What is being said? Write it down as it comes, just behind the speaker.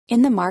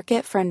In the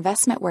market for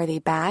investment-worthy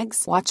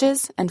bags,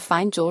 watches, and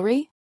fine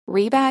jewelry,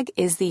 Rebag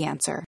is the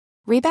answer.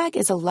 Rebag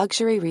is a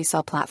luxury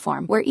resale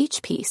platform where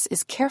each piece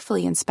is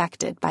carefully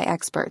inspected by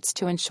experts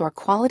to ensure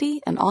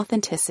quality and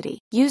authenticity.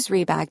 Use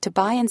Rebag to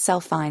buy and sell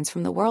finds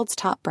from the world's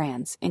top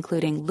brands,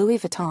 including Louis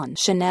Vuitton,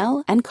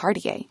 Chanel, and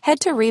Cartier. Head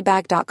to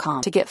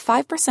Rebag.com to get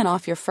 5%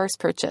 off your first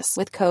purchase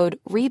with code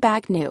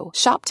REBAGNEW.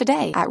 Shop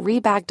today at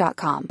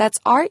Rebag.com. That's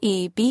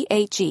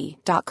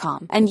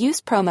REBAG.com. And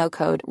use promo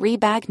code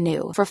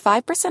REBAGNEW for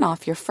 5%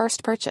 off your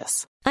first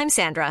purchase. I'm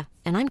Sandra,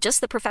 and I'm just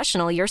the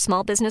professional your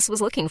small business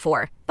was looking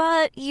for.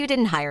 But you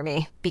didn't hire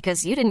me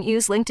because you didn't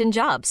use LinkedIn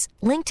Jobs.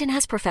 LinkedIn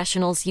has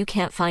professionals you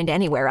can't find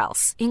anywhere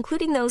else,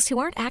 including those who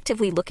aren't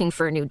actively looking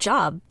for a new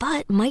job,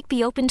 but might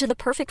be open to the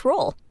perfect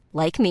role,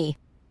 like me.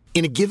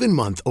 In a given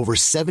month, over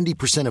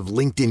 70% of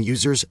LinkedIn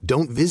users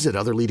don't visit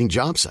other leading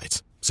job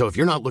sites. So if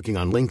you're not looking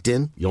on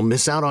LinkedIn, you'll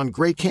miss out on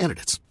great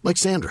candidates, like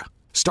Sandra.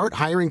 Start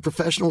hiring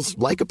professionals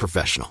like a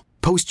professional.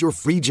 Post your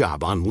free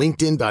job on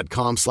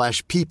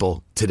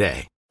linkedin.com/people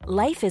today.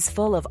 Life is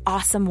full of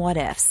awesome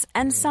what-ifs,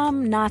 and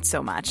some not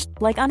so much,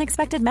 like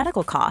unexpected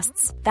medical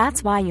costs.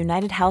 That's why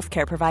United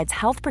Healthcare provides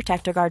Health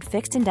Protector Guard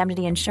fixed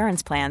indemnity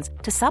insurance plans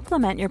to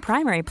supplement your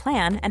primary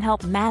plan and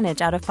help manage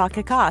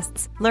out-of-pocket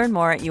costs. Learn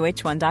more at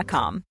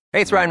UH1.com.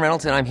 Hey, it's Ryan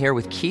Reynolds, and I'm here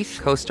with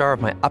Keith, co-star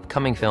of my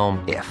upcoming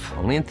film, If,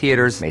 only in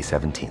theaters May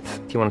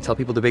 17th. Do you want to tell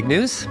people the big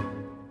news?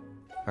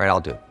 All right,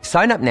 I'll do it.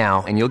 Sign up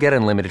now and you'll get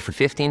unlimited for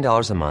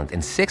 $15 a month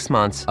and 6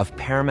 months of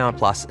Paramount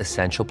Plus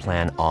Essential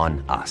Plan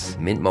on us.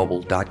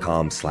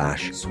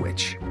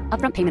 MintMobile.com/switch.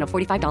 Upfront payment of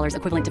 $45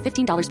 equivalent to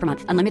 $15 per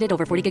month. Unlimited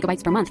over 40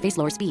 gigabytes per month. Face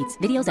lower speeds.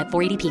 Videos at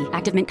 480p.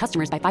 Active Mint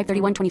customers by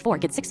 531.24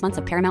 get 6 months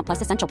of Paramount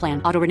Plus Essential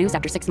Plan. Auto renews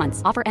after 6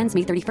 months. Offer ends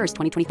May 31st,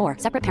 2024.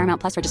 Separate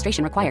Paramount Plus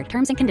registration required.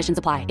 Terms and conditions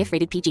apply if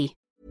rated PG.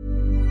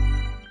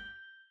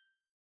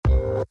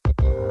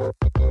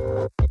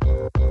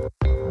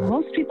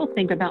 Most people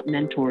think about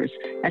mentors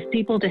as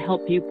people to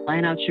help you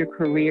plan out your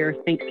career,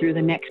 think through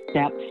the next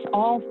steps,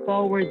 all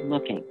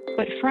forward-looking.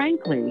 But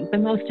frankly, the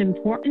most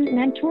important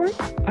mentors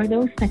are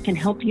those that can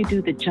help you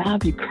do the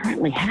job you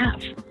currently have.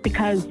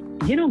 Because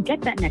you don't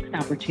get that next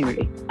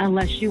opportunity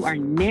unless you are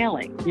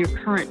nailing your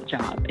current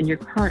job and your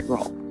current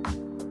role.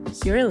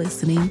 You're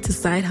listening to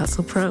Side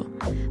Hustle Pro,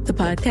 the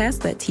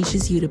podcast that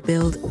teaches you to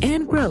build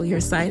and grow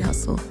your side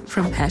hustle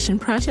from passion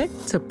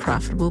project to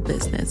profitable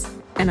business.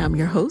 And I'm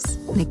your host,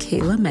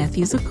 Nicaila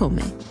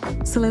Matthews-Okome.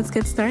 So let's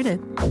get started.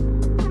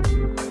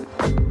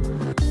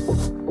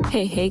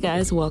 Hey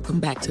guys, welcome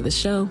back to the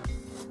show.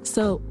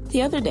 So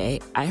the other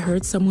day, I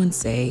heard someone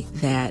say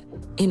that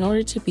in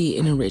order to be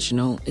an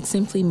original, it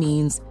simply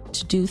means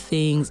to do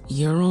things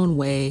your own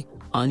way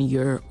on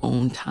your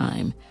own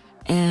time.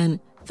 And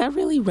that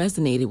really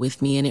resonated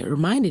with me, and it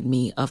reminded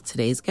me of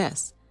today's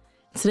guest.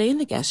 Today in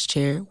the guest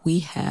chair, we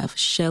have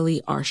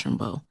Shellye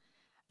Archambeau.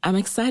 I'm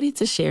excited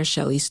to share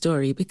Shellye's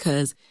story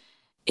because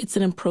it's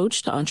an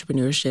approach to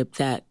entrepreneurship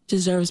that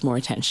deserves more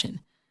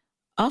attention.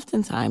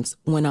 Oftentimes,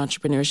 when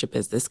entrepreneurship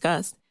is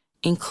discussed,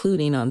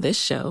 including on this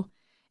show,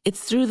 it's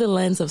through the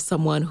lens of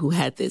someone who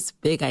had this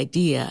big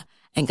idea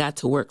and got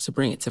to work to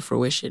bring it to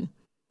fruition.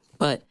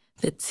 But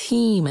the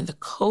team and the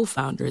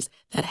co-founders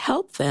that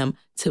help them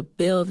to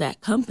build that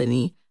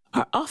company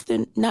are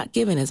often not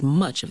given as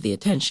much of the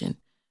attention.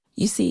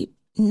 You see,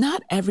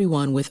 not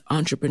everyone with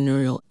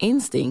entrepreneurial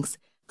instincts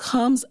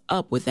comes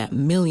up with that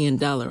 $1 million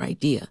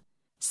idea.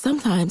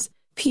 Sometimes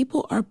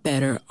people are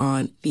better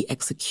on the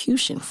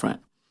execution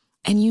front,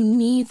 and you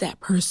need that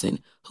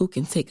person who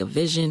can take a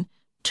vision,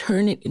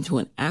 turn it into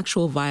an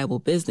actual viable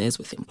business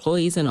with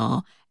employees and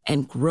all,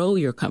 and grow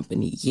your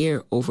company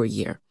year over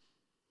year.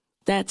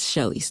 That's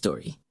Shellye's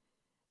story.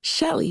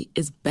 Shellye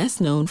is best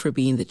known for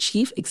being the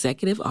chief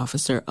executive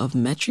officer of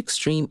Metric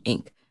Stream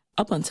Inc.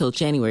 up until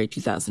January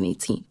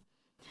 2018.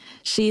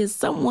 She is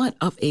somewhat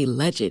of a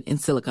legend in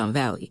Silicon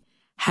Valley,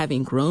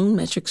 having grown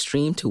Metric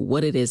Stream to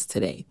what it is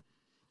today.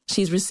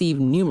 She's received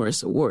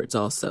numerous awards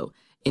also.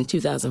 In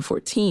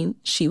 2014,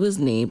 she was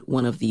named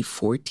one of the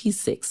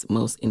 46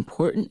 most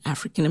important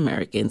African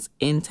Americans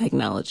in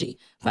technology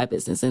by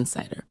Business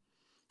Insider.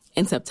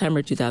 In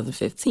September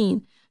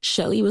 2015,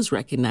 Shellye was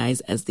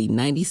recognized as the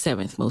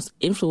 97th most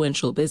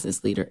influential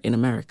business leader in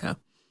America.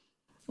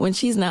 When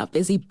she's not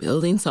busy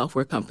building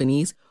software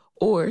companies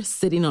or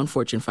sitting on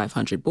Fortune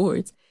 500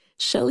 boards,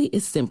 Shellye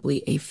is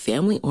simply a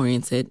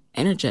family-oriented,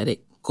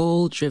 energetic,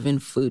 goal-driven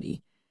foodie.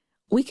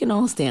 We can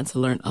all stand to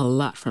learn a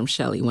lot from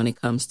Shellye when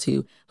it comes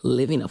to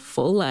living a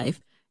full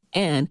life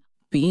and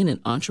being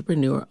an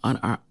entrepreneur on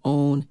our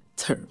own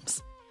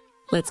terms.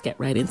 Let's get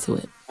right into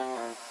it.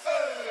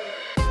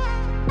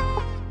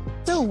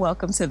 So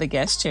welcome to the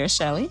guest chair,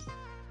 Shellye.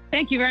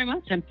 Thank you very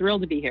much. I'm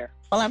thrilled to be here.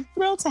 Well, I'm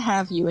thrilled to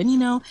have you. And, you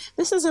know,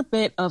 this is a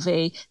bit of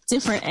a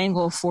different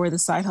angle for the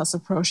Side Hustle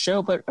Pro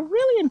show, but a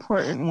really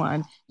important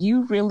one.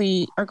 You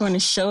really are going to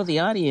show the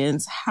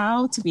audience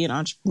how to be an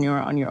entrepreneur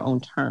on your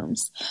own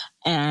terms.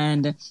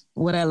 And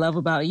what I love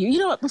about you, you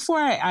know what, before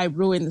I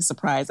ruin the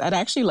surprise, I'd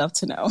actually love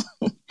to know,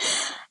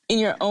 in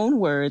your own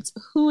words,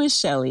 who is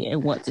Shellye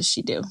and what does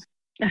she do?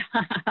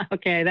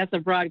 Okay, that's a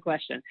broad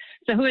question.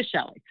 So who is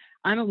Shellye?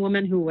 I'm a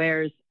woman who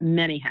wears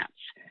many hats.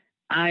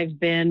 I've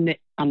been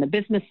on the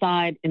business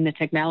side in the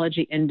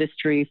technology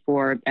industry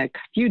for a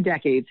few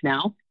decades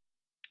now,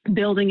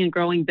 building and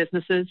growing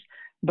businesses,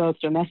 both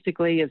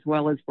domestically as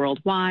well as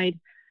worldwide.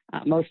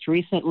 Most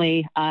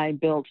recently, I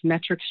built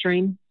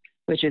MetricStream,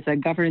 which is a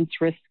governance,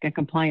 risk, and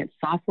compliance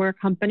software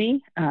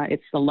company.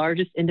 It's the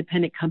largest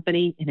independent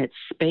company in its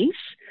space.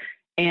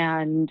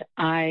 And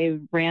I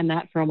ran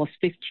that for almost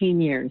 15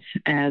 years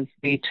as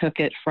we took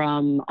it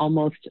from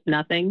almost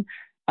nothing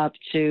up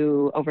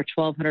to over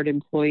 1,200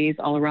 employees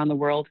all around the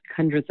world,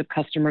 hundreds of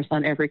customers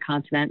on every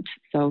continent.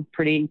 So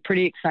pretty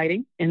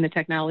exciting in the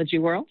technology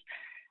world.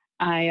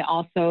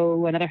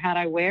 Another hat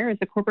I wear is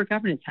a corporate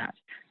governance hat.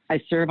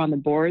 I serve on the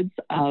boards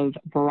of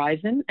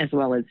Verizon as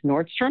well as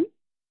Nordstrom.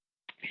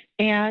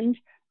 And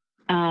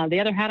the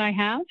other hat I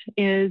have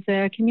is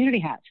a community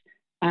hat.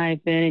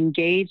 I've been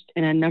engaged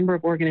in a number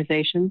of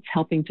organizations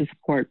helping to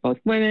support both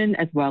women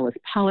as well as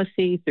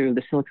policy through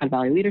the Silicon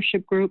Valley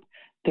Leadership Group,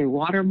 through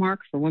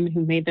Watermark for women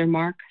who made their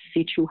mark,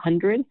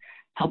 C200,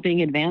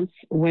 helping advance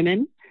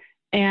women,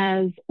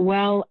 as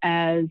well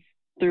as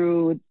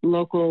through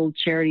local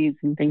charities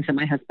and things that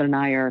my husband and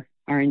I are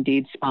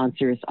indeed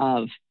sponsors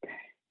of.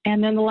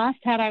 And then the last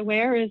hat I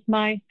wear is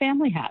my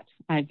family hat.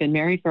 I've been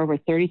married for over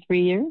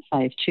 33 years.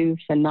 I have 2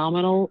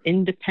 phenomenal,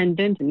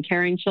 independent, and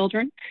caring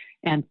children,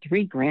 and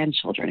 3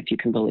 grandchildren, if you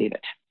can believe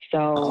it.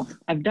 So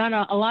I've done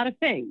a lot of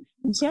things.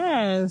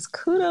 Yes,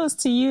 kudos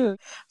to you.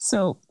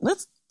 So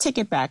let's take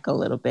it back a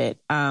little bit.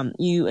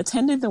 You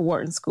attended the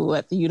Wharton School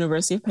at the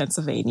University of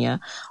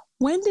Pennsylvania.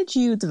 When did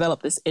you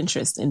develop this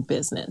interest in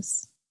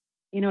business?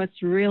 You know,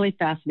 it's really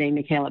fascinating,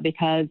 Michaela,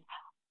 because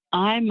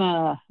I'm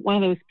one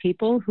of those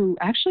people who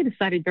actually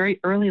decided very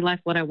early in life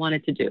what I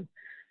wanted to do.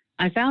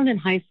 I found in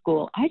high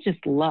school, I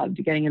just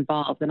loved getting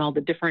involved in all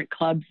the different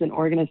clubs and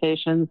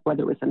organizations,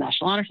 whether it was the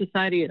National Honor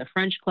Society or the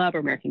French Club or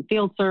American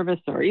Field Service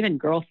or even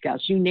Girl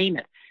Scouts, you name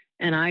it.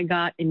 And I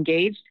got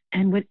engaged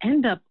and would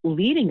end up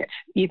leading it,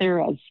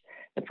 either as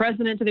the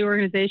president of the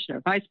organization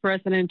or vice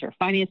president or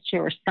finance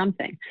chair or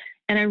something.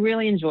 And I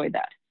really enjoyed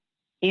that.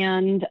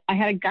 And I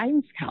had a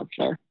guidance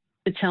counselor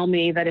to tell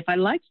me that if I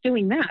liked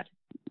doing that,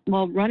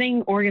 well,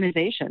 running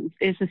organizations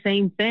is the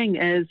same thing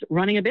as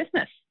running a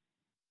business.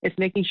 It's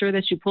making sure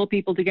that you pull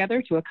people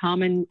together to a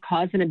common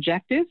cause and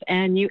objective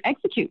and you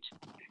execute.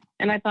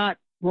 And I thought,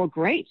 well,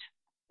 great.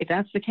 If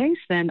that's the case,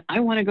 then I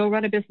want to go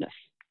run a business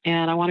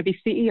and I want to be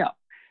CEO.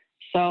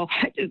 So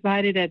I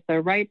decided at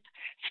the ripe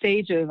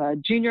stage of a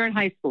junior in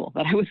high school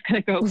that I was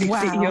going to go be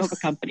CEO of a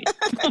company.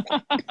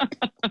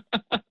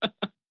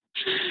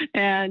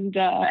 And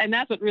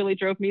that's what really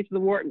drove me to the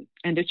Wharton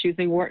and to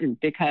choosing Wharton,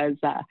 because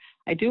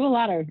I do a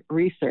lot of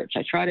research.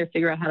 I try to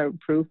figure out how to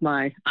improve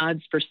my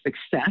odds for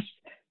success,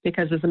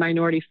 because as a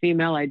minority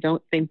female, I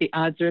don't think the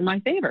odds are in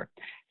my favor.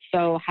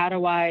 So how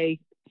do I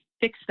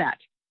fix that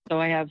so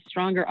I have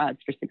stronger odds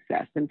for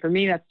success? And for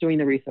me, that's doing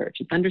the research.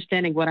 It's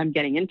understanding what I'm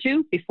getting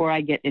into before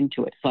I get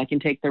into it so I can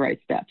take the right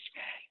steps.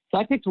 So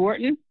I picked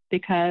Wharton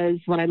because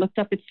when I looked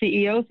up at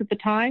CEOs at the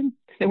time,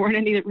 there weren't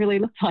any that really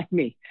looked like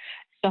me.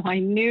 So I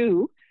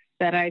knew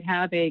that I'd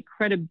have a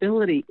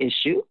credibility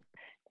issue.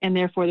 And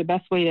therefore, the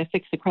best way to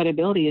fix the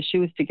credibility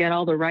issue is to get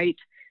all the right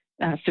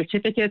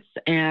certificates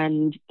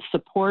and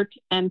support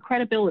and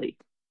credibility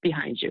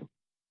behind you.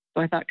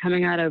 So I thought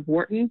coming out of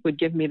Wharton would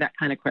give me that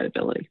kind of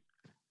credibility.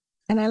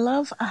 And I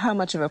love how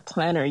much of a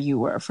planner you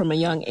were from a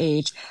young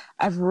age.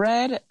 I've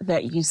read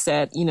that you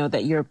said,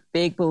 that you're a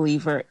big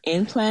believer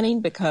in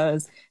planning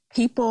because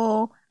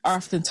people are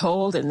often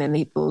told and then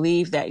they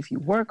believe that if you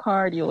work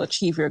hard, you'll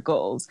achieve your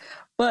goals.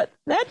 But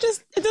that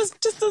just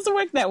doesn't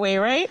work that way,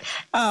 right?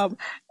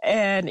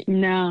 And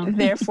no.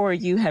 Therefore,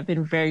 you have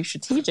been very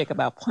strategic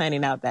about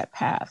planning out that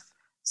path.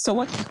 So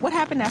what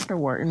happened after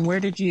Wharton?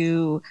 Where did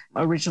you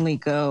originally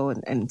go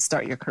and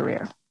start your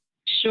career?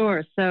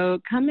 Sure.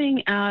 So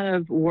coming out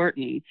of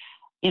Wharton,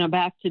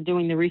 back to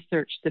doing the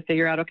research to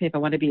figure out, okay, if I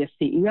want to be a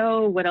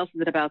CEO, what else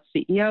is it about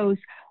CEOs?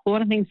 Well,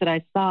 one of the things that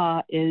I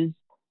saw is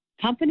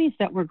companies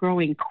that were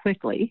growing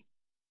quickly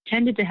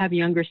tended to have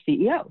younger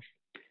CEOs.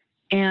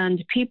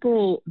 And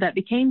people that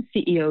became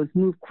CEOs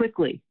moved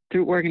quickly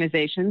through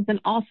organizations and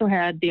also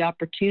had the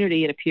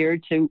opportunity, it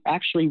appeared, to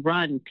actually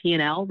run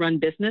P&L, run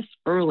business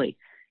early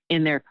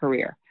in their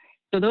career.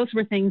 So those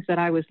were things that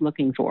I was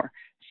looking for.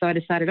 So I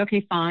decided,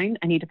 okay, fine,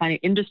 I need to find an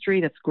industry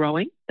that's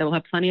growing, that will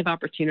have plenty of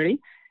opportunity.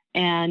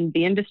 And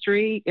the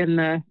industry in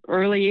the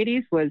early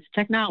 80s was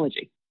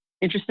technology.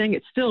 Interesting,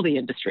 it's still the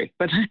industry,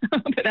 but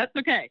that's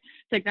okay.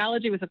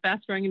 Technology was a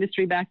fast-growing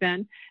industry back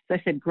then. So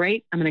I said,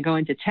 great, I'm going to go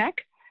into tech.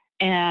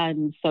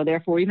 And so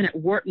therefore, even at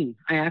Wharton,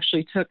 I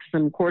actually took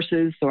some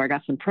courses, so I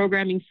got some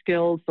programming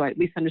skills, so I at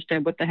least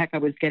understand what the heck I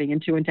was getting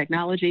into in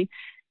technology.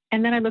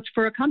 And then I looked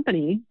for a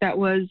company that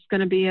was going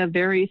to be a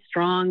very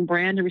strong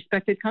brand and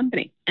respected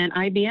company. And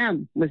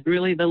IBM was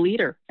really the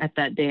leader at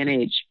that day and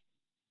age.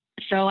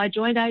 So I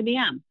joined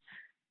IBM.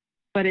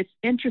 But it's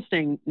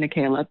interesting,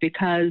 Michaela,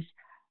 because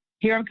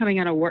here I'm coming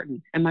out of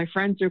Wharton, and my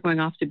friends are going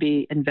off to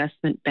be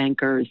investment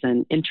bankers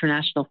and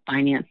international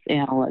finance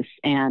analysts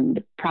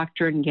and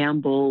Procter and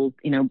Gamble,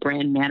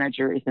 brand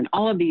managers and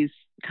all of these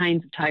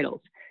kinds of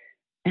titles.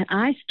 And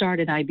I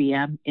started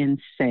IBM in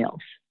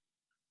sales.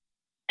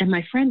 And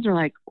my friends are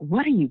like,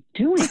 what are you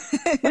doing?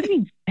 What do you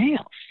mean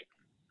sales?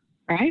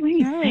 Right? What do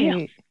you mean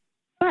sales?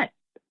 But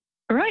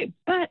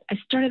I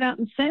started out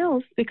in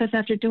sales because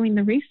after doing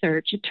the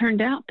research, it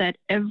turned out that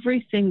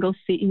every single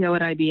CEO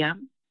at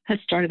IBM has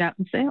started out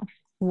in sales.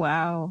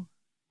 Wow.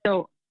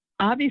 So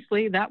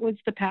obviously that was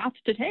the path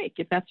to take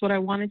if that's what I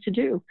wanted to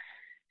do.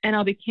 And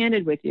I'll be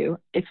candid with you.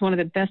 It's one of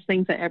the best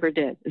things I ever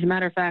did. As a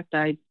matter of fact,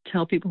 I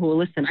tell people who will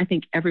listen, I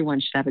think everyone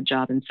should have a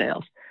job in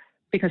sales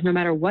because no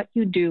matter what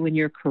you do in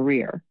your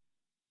career,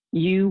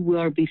 you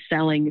will be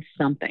selling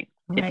something.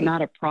 Right. If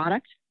not a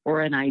product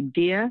or an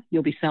idea,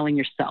 you'll be selling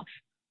yourself.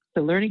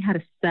 So learning how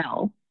to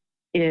sell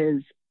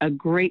is a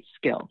great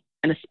skill,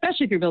 and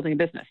especially if you're building a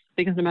business,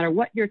 because no matter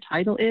what your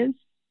title is,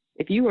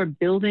 if you are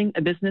building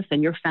a business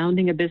and you're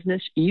founding a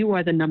business, you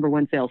are the number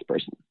one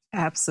salesperson.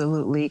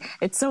 Absolutely.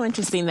 It's so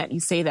interesting that you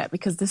say that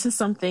because this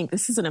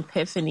is an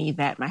epiphany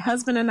that my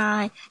husband and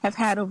I have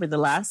had over the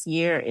last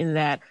year in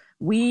that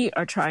we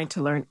are trying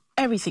to learn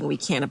everything we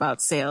can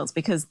about sales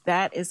because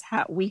that is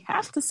how we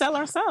have to sell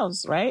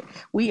ourselves, right?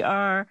 We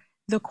are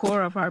the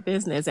core of our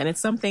business. And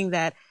it's something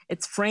that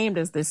it's framed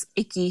as this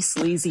icky,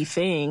 sleazy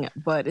thing,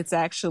 but it's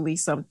actually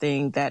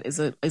something that is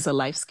a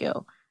life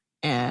skill.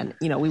 And,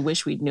 we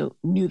wish we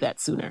knew that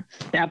sooner.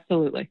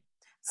 Absolutely.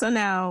 So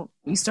now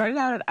you started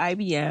out at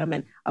IBM.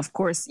 And of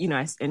course,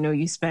 I know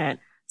you spent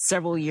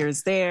several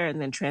years there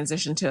and then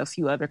transitioned to a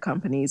few other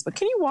companies. But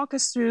can you walk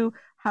us through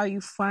how you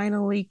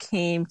finally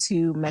came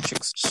to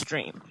Metric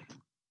Stream?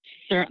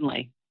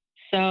 Certainly.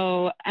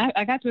 So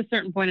I got to a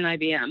certain point in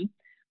IBM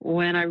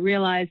when I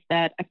realized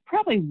that I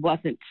probably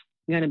wasn't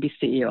going to be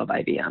CEO of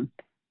IBM.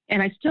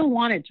 And I still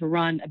wanted to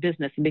run a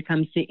business and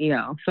become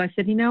CEO. So I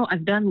said,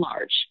 I've done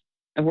large.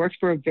 I've worked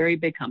for very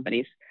big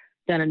companies,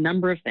 done a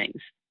number of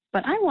things,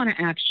 but I want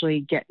to actually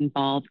get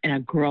involved in a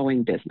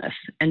growing business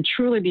and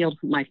truly be able to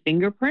put my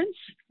fingerprints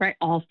right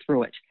all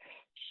through it.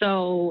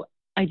 So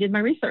I did my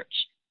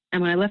research.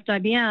 And when I left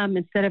IBM,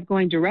 instead of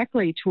going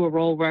directly to a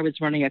role where I was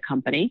running a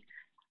company,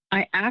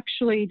 I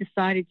actually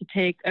decided to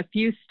take a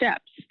few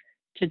steps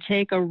to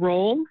take a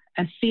role,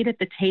 a seat at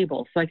the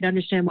table, so I could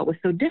understand what was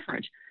so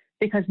different.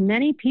 Because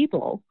many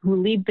people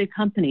who leave big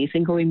companies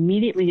and go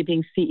immediately to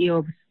being CEO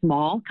of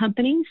small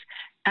companies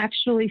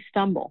actually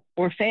stumble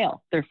or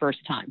fail their first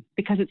time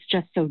because it's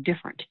just so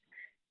different.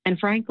 And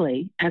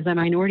frankly, as a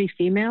minority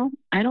female,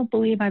 I don't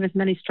believe I have as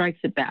many strikes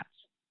at bats.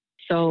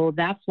 So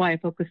that's why I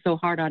focus so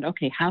hard on,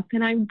 okay, how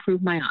can I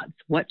improve my odds?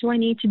 What do I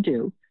need to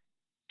do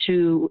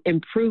to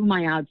improve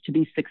my odds to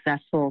be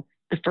successful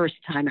the first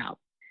time out?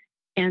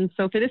 And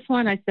so for this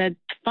one, I said,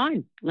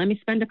 fine, let me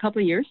spend a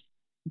couple of years,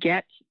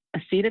 get a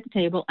seat at the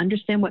table,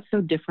 understand what's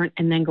so different,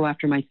 and then go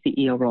after my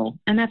CEO role.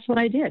 And that's what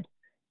I did.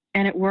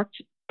 And it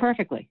worked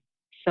perfectly.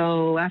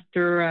 So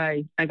after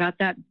I got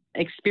that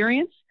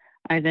experience,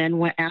 I then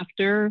went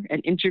after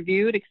and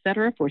interviewed, et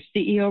cetera, for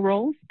CEO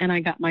roles, and I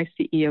got my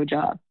CEO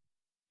job.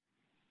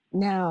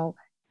 Now,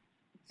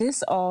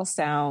 this all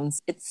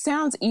sounds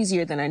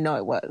easier than I know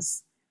it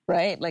was,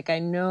 right? Like I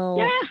know.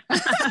 Yeah,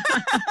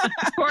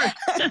 of course,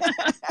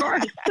 of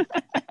course.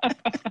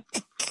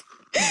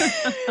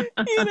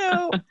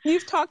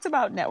 You've talked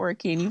about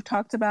networking, you've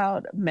talked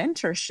about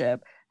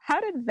mentorship. How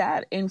did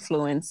that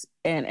influence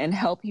and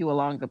help you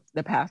along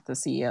the path to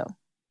CEO?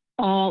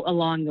 All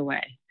along the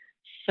way.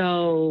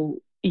 So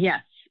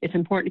yes, it's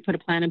important to put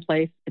a plan in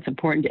place. It's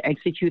important to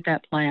execute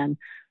that plan,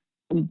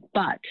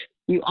 but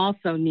you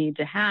also need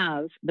to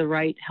have the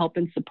right help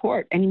and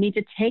support, and you need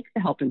to take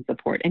the help and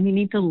support, and you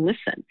need to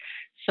listen.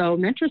 So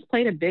mentors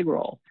played a big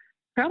role.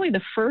 Probably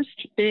the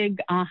first big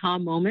aha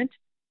moment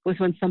was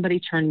when somebody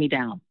turned me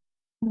down.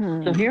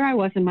 So here I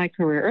was in my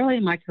career, early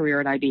in my career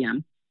at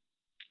IBM.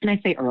 And I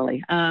say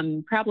early,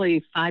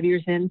 probably 5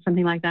 years in,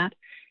 something like that.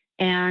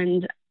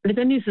 And the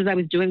good news is I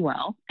was doing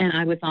well and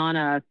I was on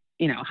a,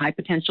 high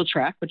potential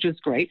track, which was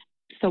great.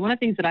 So one of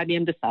the things that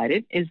IBM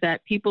decided is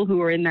that people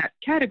who are in that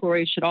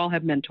category should all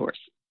have mentors.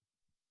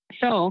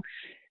 So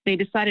they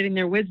decided in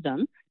their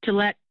wisdom to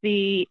let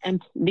these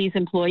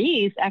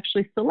employees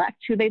actually select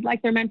who they'd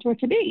like their mentor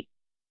to be.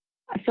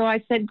 So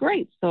I said,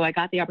 great. So I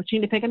got the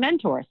opportunity to pick a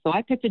mentor. So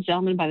I picked a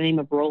gentleman by the name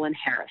of Roland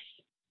Harris.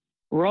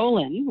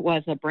 Roland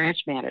was a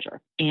branch manager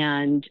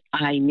and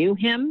I knew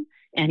him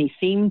and he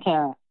seemed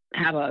to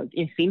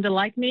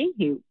like me.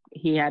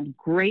 He had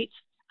great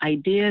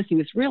ideas. He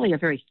was really a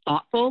very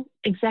thoughtful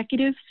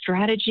executive,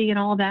 strategy and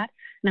all of that.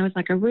 And I was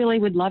like, I really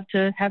would love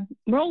to have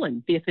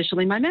Roland be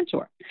officially my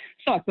mentor.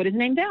 So I put his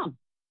name down.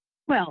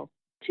 Well,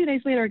 2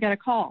 days later, I got a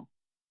call.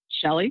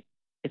 Shellye,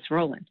 it's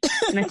Roland.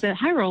 And I said,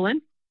 hi,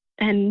 Roland.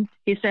 And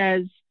he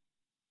says,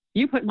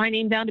 you put my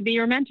name down to be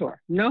your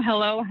mentor. No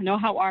hello, no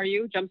how are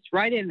you, jumps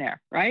right in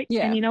there, right?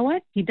 Yeah. And you know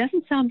what? He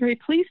doesn't sound very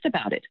pleased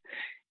about it.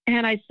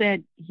 And I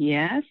said,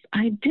 yes,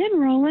 I did,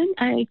 Roland.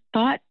 I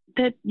thought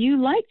that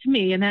you liked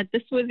me and that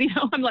this was,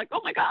 I'm like,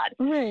 oh my God.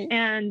 Right.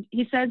 And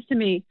he says to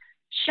me,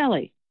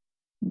 Shellye,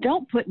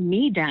 don't put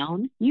me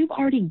down. You've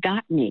already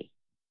got me.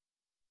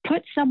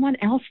 Put someone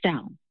else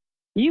down.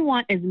 You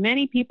want as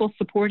many people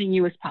supporting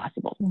you as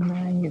possible.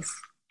 Nice.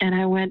 And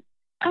I went,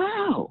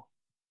 oh,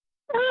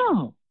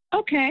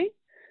 okay.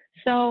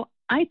 So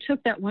I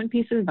took that one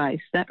piece of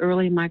advice that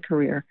early in my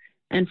career,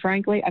 and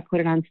frankly, I put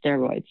it on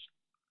steroids.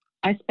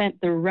 I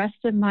spent the rest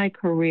of my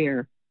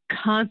career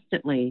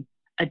constantly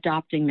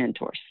adopting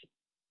mentors.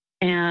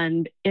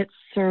 And it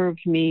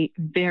served me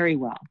very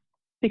well.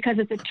 Because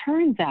as it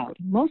turns out,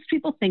 most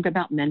people think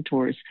about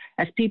mentors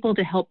as people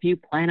to help you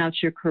plan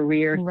out your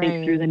career,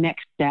 think through the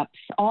next steps,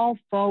 all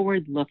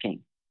forward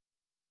looking.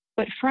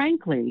 But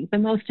frankly, the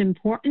most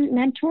important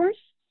mentors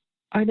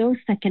are those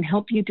that can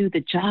help you do the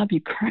job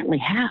you currently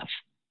have.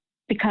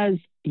 Because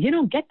you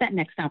don't get that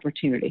next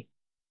opportunity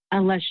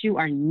unless you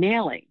are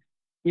nailing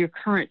your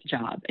current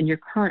job and your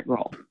current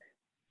role.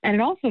 And it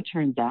also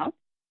turns out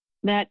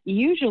that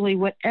usually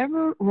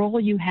whatever role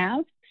you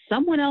have,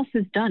 someone else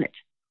has done it.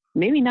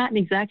 Maybe not in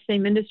the exact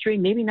same industry,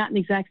 maybe not in the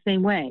exact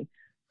same way,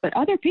 but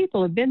other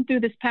people have been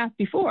through this path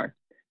before.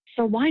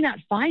 So why not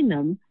find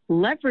them,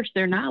 leverage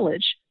their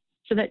knowledge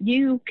so that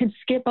you can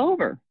skip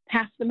over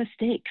half the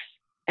mistakes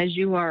as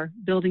you are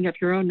building up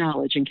your own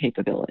knowledge and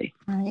capability.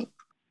 Right.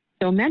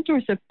 So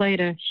mentors have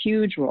played a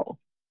huge role.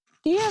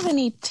 Do you have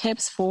any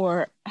tips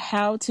for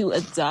how to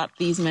adopt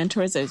these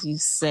mentors, as you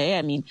say?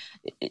 I mean,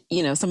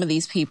 some of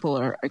these people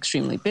are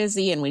extremely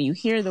busy. And when you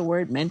hear the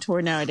word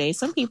mentor nowadays,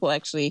 some people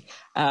actually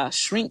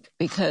shrink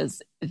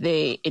because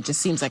it just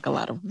seems like a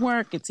lot of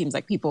work. It seems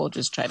like people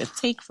just try to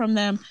take from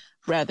them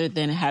rather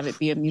than have it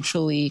be a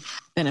mutually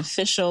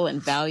beneficial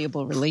and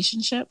valuable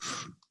relationship.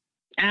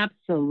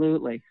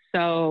 Absolutely.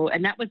 So,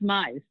 and that was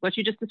what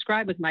you just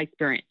described was my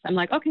experience. I'm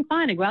like, okay,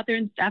 fine. I go out there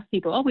and ask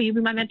people, oh, will you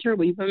be my mentor?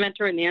 Will you be my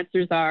mentor? And the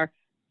answers are,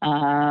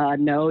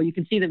 no. You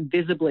can see them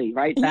visibly,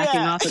 right? Backing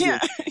off of you.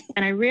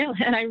 And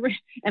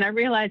I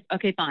realized,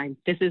 okay, fine.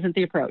 This isn't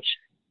the approach.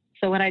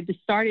 So what I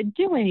just started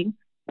doing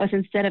was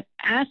instead of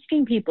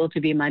asking people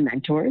to be my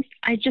mentors,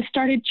 I just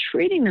started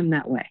treating them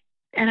that way.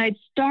 And I'd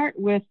start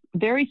with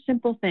very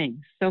simple things.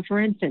 So for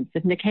instance,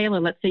 if Michaela,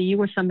 let's say you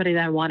were somebody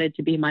that I wanted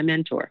to be my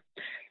mentor.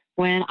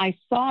 When I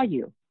saw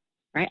you,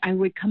 right, I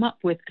would come up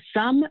with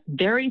some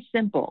very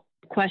simple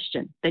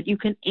question that you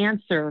can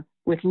answer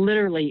with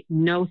literally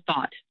no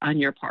thought on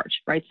your part,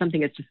 right?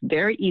 Something that's just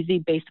very easy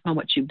based upon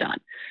what you've done.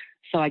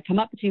 So I come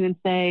up to you and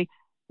say,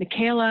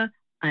 Michaela,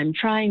 I'm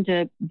trying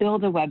to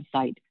build a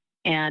website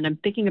and I'm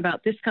thinking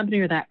about this company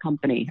or that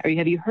company.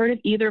 Have you heard of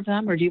either of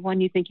them, or do you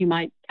one you think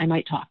I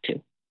might talk to?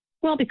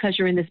 Well, because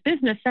you're in this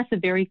business, that's a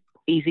very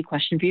easy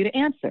question for you to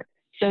answer.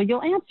 So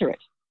you'll answer it.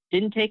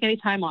 Didn't take any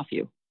time off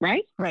you.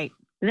 Right? Right.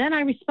 Then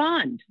I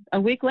respond a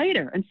week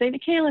later and say,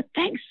 Michaela,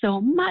 thanks so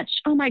much.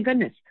 Oh my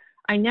goodness.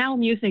 I now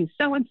am using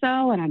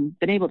so-and-so and I've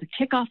been able to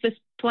kick off this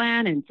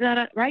plan and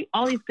right?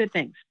 All these good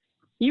things.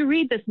 You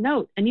read this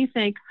note and you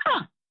think,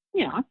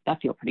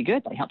 that feels pretty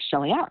good. They helped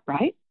Shellye out,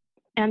 right?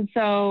 And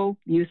so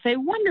you say,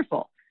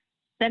 wonderful.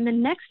 Then the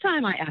next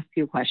time I ask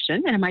you a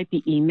question, and it might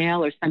be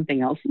email or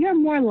something else, you're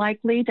more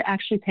likely to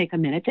actually take a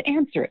minute to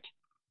answer it.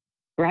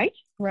 Right?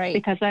 Right.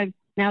 Because I've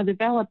now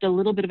developed a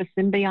little bit of a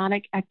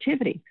symbiotic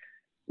activity.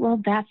 Well,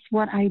 that's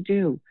what I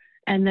do.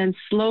 And then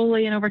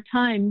slowly and over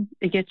time,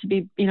 it gets to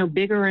be,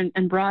 bigger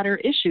and broader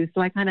issues.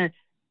 So I kind of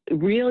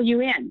reel you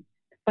in.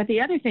 But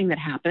the other thing that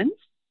happens,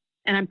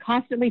 and I'm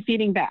constantly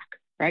feeding back,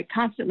 right?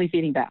 Constantly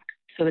feeding back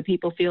so that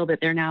people feel that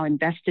they're now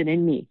invested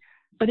in me.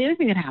 But the other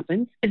thing that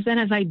happens is then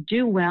as I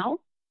do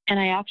well and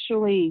I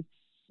actually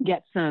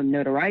get some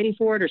notoriety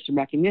for it or some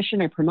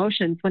recognition or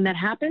promotions, when that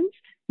happens,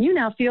 you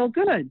now feel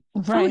good.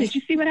 Right. Oh, did you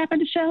see what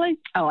happened to Shellye?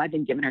 Oh, I've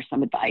been giving her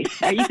some advice.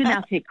 You can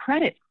now take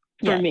credit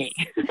for me.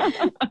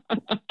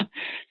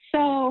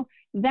 So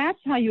that's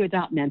how you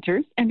adopt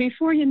mentors. And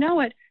before you know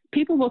it,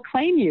 people will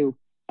claim you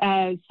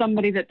as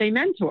somebody that they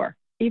mentor,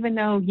 even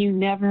though you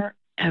never,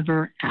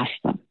 ever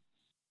asked them.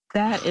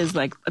 That is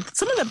like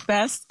some of the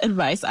best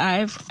advice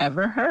I've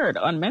ever heard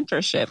on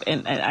mentorship.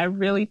 And I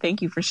really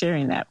thank you for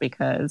sharing that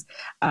because,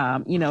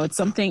 it's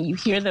something you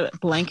hear the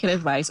blanket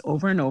advice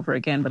over and over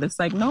again, but it's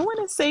like no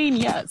one is saying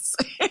yes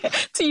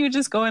to you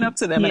just going up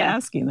to them and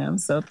asking them.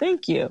 So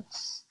thank you.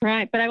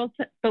 Right. But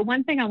but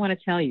one thing I want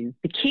to tell you,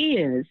 the key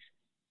is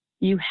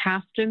you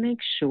have to make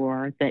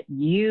sure that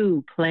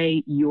you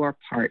play your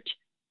part.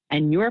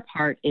 And your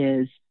part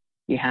is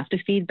you have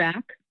to feed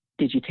back.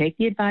 Did you take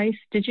the advice?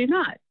 Did you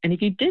not? And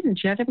if you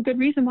didn't, you have to have a good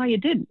reason why you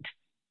didn't.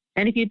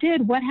 And if you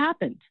did, what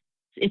happened?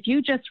 If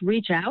you just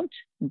reach out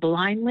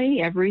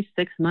blindly every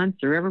 6 months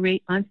or every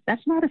 8 months,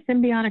 that's not a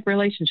symbiotic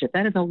relationship.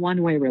 That is a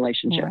one-way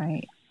relationship.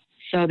 Right.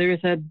 So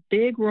there's a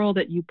big role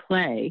that you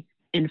play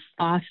in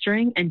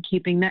fostering and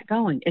keeping that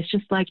going. It's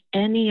just like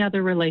any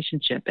other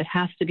relationship. It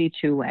has to be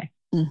two-way.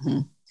 Mm-hmm.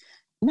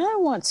 Now I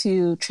want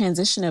to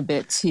transition a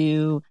bit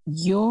to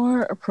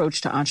your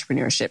approach to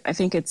entrepreneurship. I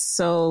think it's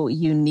so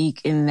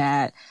unique in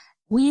that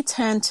we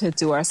tend to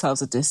do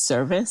ourselves a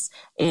disservice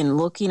in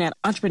looking at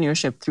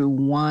entrepreneurship through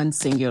one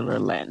singular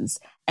lens.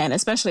 And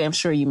especially, I'm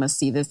sure you must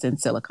see this in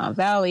Silicon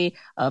Valley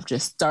of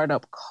just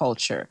startup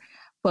culture.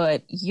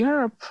 But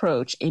your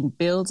approach in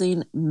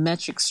building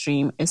Metric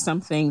Stream is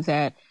something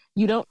that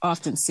you don't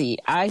often see.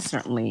 I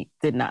certainly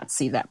did not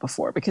see that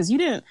before because you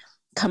didn't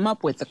come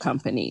up with the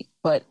company,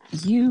 but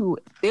you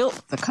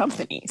built the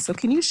company. So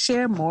can you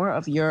share more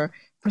of your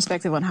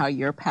perspective on how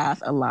your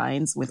path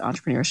aligns with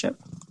entrepreneurship?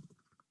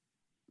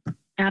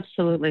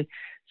 Absolutely.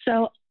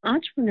 So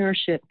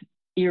entrepreneurship,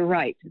 you're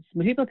right.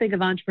 When people think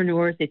of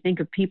entrepreneurs, they think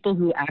of people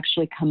who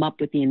actually come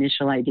up with the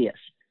initial ideas.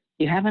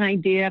 You have an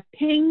idea,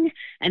 ping,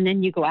 and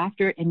then you go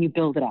after it and you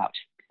build it out.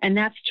 And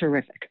that's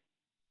terrific.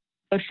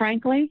 But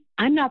frankly,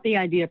 I'm not the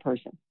idea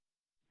person.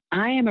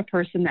 I am a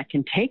person that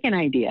can take an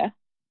idea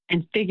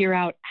and figure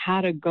out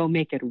how to go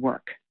make it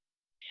work.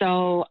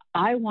 So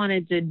I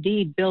wanted to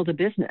indeed build a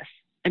business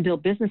and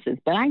build businesses,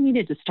 but I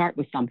needed to start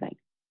with something.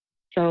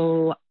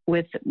 So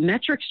with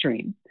Metric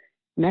Stream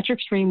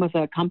was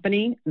a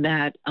company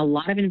that a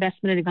lot of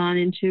investment had gone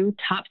into,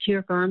 top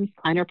tier firms.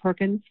 Kleiner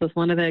Perkins was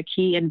one of the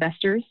key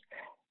investors.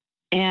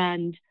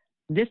 And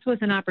this was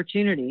an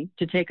opportunity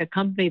to take a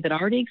company that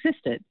already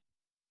existed,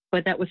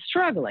 but that was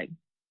struggling,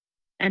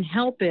 and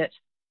help it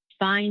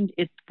find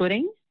its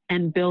footing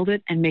and build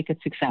it and make it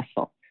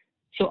successful.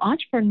 So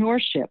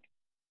entrepreneurship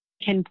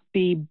can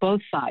be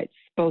both sides,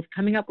 both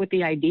coming up with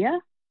the idea,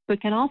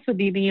 but can also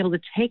be being able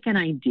to take an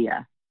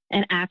idea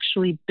and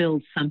actually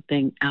build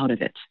something out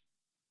of it.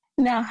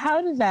 Now,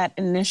 how did that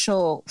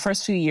initial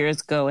first few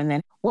years go? And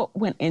then what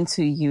went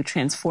into you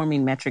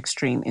transforming Metric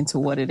Stream into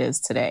what it is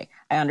today?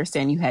 I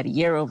understand you had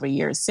year over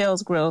year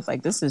sales growth.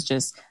 Like, this is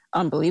just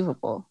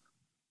unbelievable.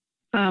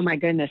 Oh, my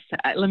goodness.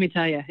 Let me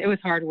tell you, it was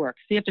hard work.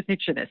 So you have to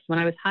picture this. When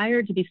I was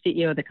hired to be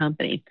CEO of the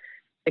company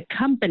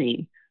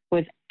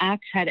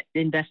had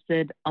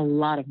invested a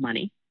lot of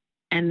money,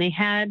 and they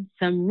had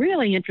some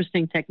really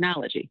interesting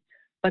technology.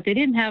 But they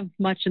didn't have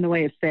much in the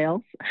way of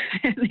sales.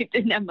 And they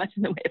didn't have much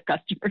in the way of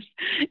customers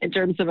in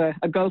terms of a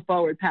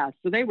go-forward path.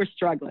 So they were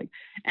struggling,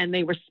 and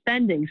they were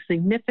spending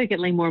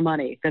significantly more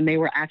money than they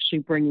were actually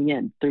bringing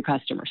in through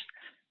customers.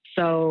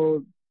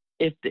 So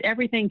if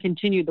everything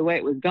continued the way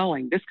it was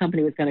going, this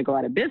company was going to go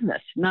out of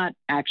business, not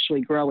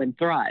actually grow and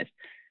thrive.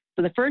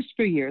 So the first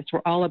few years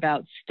were all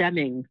about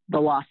stemming the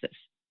losses.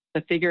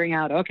 So figuring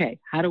out, okay,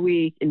 how do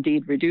we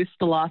indeed reduce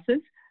the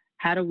losses?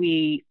 How do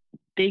we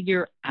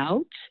figure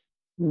out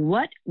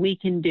what we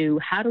can do?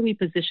 How do we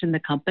position the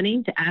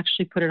company to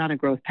actually put it on a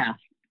growth path?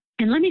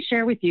 And let me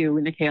share with you,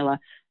 Nicaila,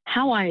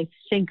 how I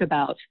think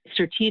about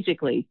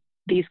strategically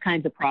these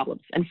kinds of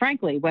problems. And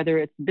frankly, whether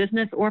it's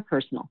business or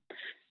personal.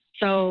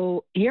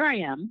 So here I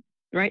am,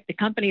 right? The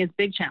company has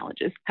big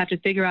challenges, have to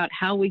figure out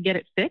how we get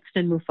it fixed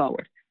and move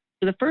forward.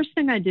 So the first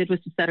thing I did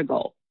was to set a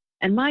goal.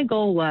 And my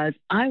goal was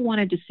I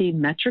wanted to see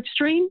Metric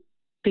Stream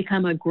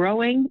become a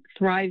growing,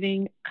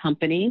 thriving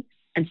company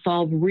and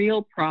solve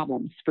real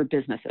problems for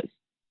businesses.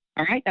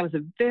 All right. That was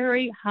a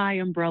very high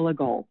umbrella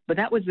goal, but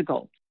that was the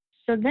goal.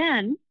 So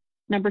then,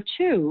 number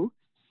two,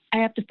 I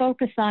have to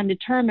focus on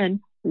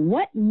determine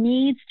what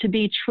needs to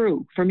be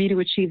true for me to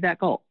achieve that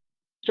goal.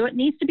 So it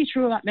needs to be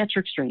true about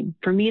Metric Stream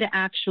for me to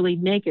actually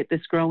make it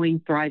this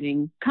growing,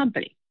 thriving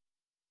company.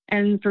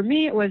 And for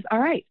me, it was, all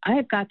right, I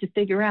have got to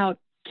figure out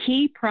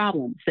key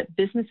problems that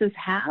businesses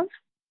have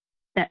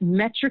that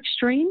Metric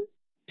Stream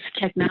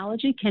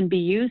technology can be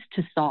used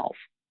to solve.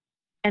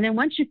 And then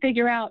once you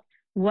figure out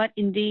what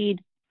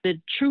indeed the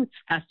truth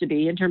has to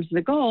be in terms of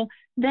the goal,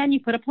 then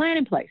you put a plan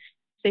in place.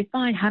 Say,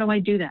 fine, how do I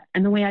do that?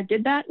 And the way I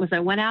did that was I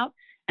went out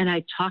and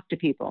I talked to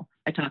people.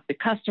 I talked to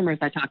customers.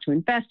 I talked to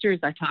investors.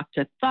 I talked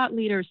to thought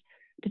leaders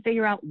to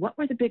figure out what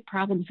were the big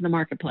problems in the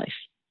marketplace.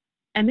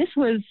 And this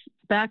was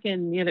back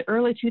in the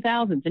early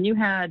 2000s. And you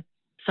had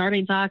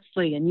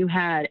Sarbanes-Oxley, and you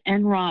had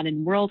Enron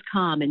and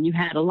WorldCom, and you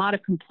had a lot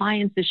of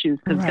compliance issues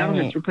because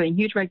governments were putting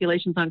huge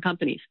regulations on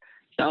companies.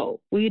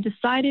 So we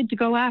decided to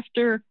go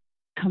after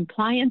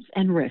compliance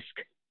and risk,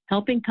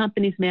 helping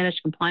companies manage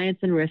compliance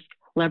and risk,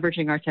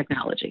 leveraging our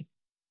technology.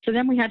 So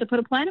then we had to put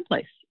a plan in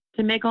place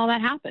to make all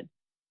that happen.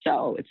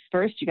 So it's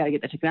first, you got to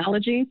get the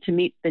technology to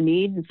meet the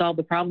need and solve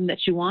the problem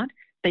that you want.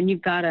 Then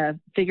you've got to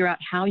figure out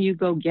how you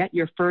go get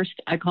your first,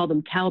 I call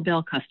them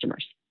cowbell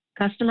customers.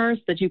 Customers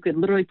that you could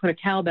literally put a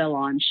cowbell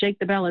on, shake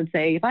the bell and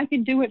say, if I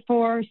can do it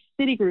for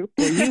Citigroup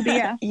or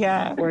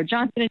UBS or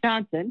Johnson &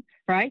 Johnson,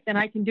 right, then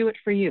I can do it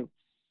for you.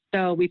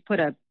 So we put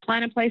a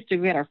plan in place to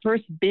get our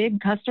first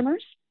big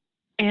customers.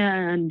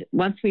 And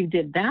once we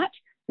did that,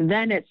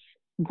 then it's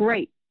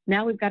great.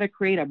 Now we've got to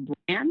create a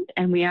brand,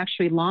 and we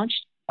actually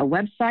launched a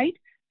website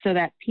so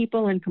that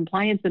people in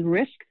compliance and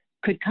risk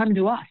could come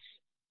to us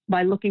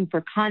by looking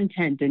for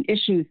content and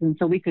issues. And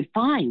so we could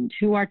find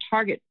who our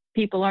target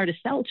people are to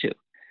sell to.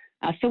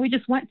 So we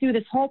just went through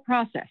this whole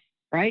process,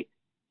 right?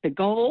 The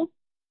goal,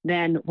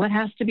 then what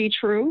has to be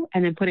true,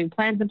 and then putting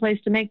plans in place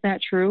to make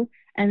that true,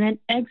 and then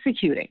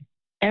executing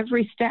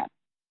every step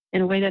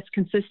in a way that's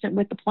consistent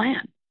with the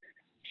plan.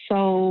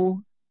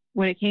 So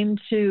when it came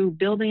to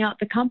building out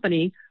the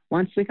company,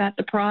 once we got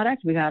the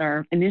product, we got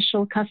our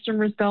initial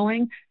customers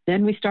going,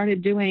 then we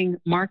started doing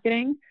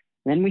marketing.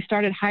 Then we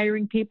started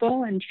hiring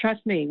people. And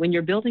trust me, when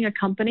you're building a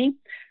company,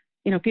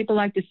 people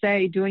like to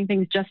say doing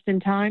things just in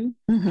time.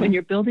 Mm-hmm. When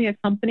you're building a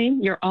company,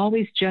 you're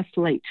always just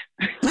late.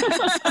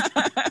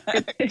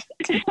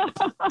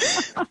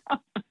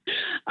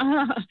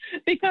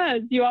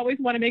 Because you always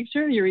want to make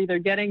sure you're either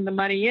getting the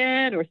money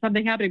in or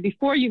something happening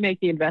before you make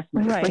the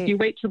investment. Right. Like you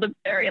wait till the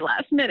very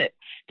last minute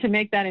to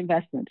make that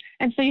investment.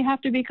 And so you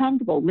have to be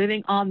comfortable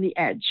living on the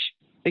edge,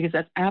 because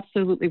that's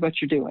absolutely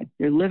what you're doing.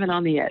 You're living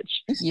on the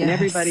edge. Yes. And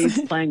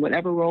everybody's playing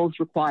whatever role is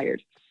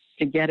required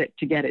to get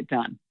it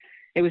done.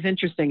 It was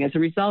interesting. As a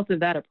result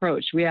of that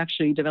approach, we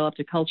actually developed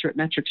a culture at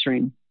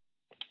MetricStream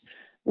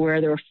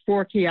where there were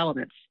 4 key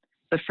elements.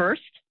 The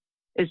first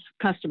is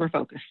customer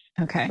focus.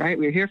 Okay. Right?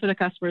 We're here for the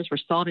customers. We're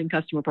solving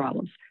customer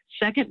problems.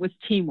 Second was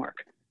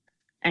teamwork.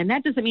 And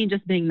that doesn't mean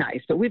just being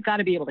nice, but we've got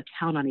to be able to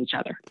count on each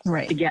other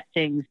to get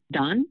things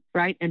done,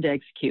 right, and to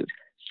execute.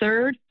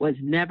 Third was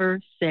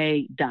never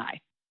say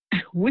die.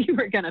 We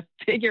were going to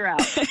figure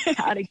out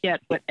how to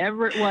get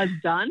whatever it was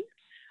done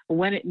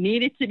when it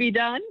needed to be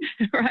done,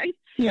 right?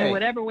 In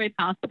whatever way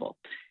possible.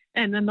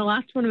 And then the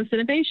last one was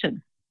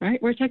innovation, right?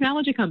 We're a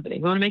technology company.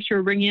 We want to make sure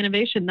we're bringing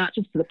innovation not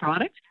just to the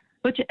product,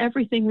 but to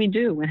everything we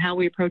do and how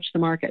we approach the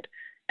market.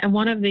 And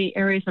one of the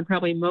areas I'm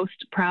probably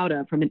most proud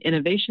of from an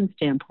innovation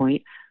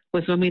standpoint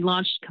was when we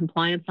launched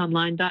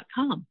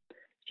complianceonline.com.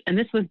 And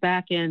this was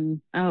back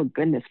in,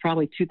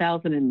 probably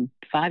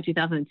 2005,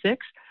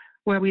 2006,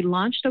 where we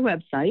launched a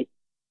website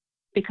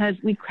because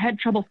we had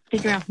trouble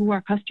figuring out who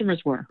our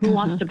customers were, who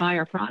wants to buy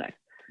our product.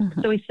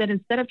 So we said,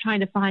 instead of trying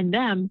to find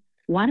them,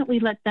 why don't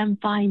we let them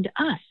find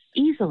us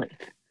easily?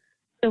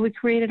 So we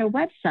created a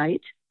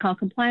website called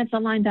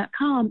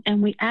complianceonline.com,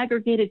 and we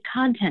aggregated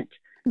content.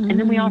 And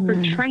then we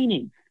offered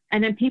training.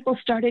 And then people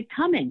started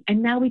coming.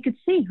 And now we could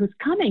see who's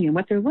coming and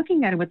what they're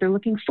looking at and what they're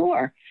looking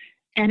for.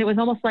 And it was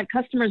almost like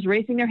customers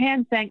raising their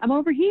hands saying, I'm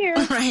over here.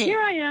 Right.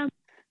 Here I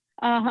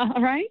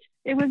am. Right?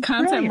 It was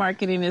content brilliant.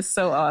 Marketing is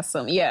so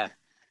awesome. Yeah.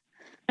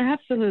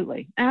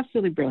 Absolutely.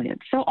 Absolutely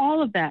brilliant. So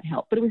all of that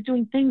helped, but it was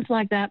doing things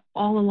like that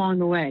all along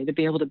the way to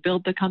be able to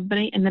build the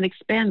company and then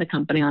expand the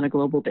company on a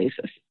global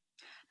basis.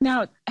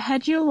 Now,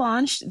 had you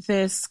launched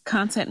this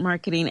content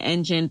marketing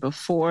engine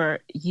before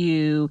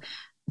you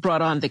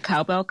brought on the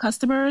cowbell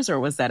customers, or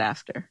was that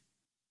after?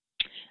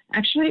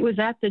 Actually, it was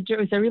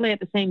really at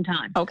the same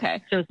time.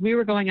 Okay. So as we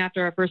were going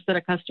after our first set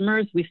of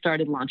customers, we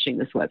started launching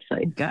this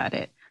website. Got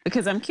it.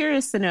 Because I'm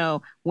curious to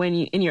know, when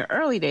you, in your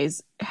early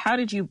days, how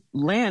did you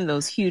land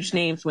those huge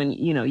names when,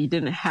 you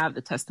didn't have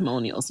the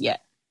testimonials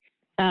yet?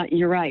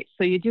 You're right.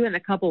 So you do it in a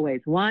couple ways.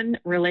 One,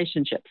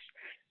 relationships.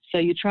 So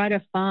you try to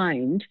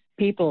find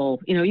people,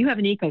 you have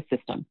an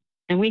ecosystem,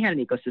 and we had an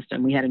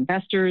ecosystem. We had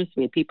investors,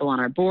 we had people on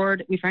our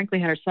board. We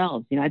frankly had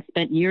ourselves. I'd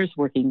spent years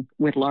working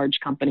with large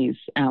companies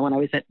when I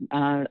was at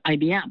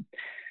IBM.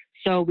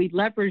 So we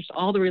leveraged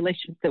all the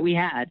relationships that we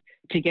had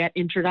to get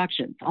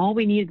introductions. All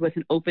we needed was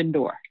an open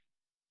door.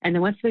 And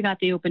then once we got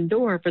the open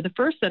door for the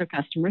first set of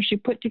customers, you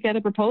put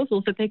together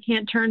proposals that they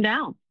can't turn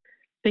down,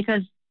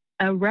 because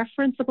a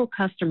referenceable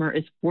customer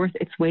is worth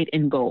its weight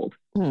in gold.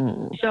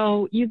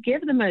 So you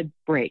give them a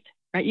break,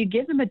 right? You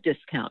give them a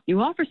discount.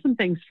 You offer some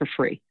things for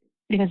free,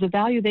 because the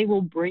value they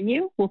will bring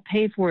you will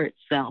pay for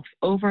itself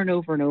over and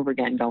over and over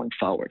again going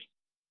forward.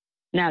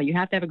 Now, you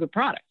have to have a good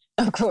product.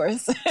 Of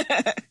course.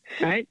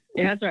 Right?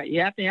 Yeah, that's right.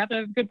 You have to have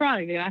a good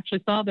product to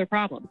actually solve their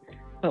problem.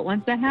 But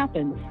once that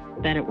happens,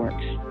 then it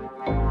works.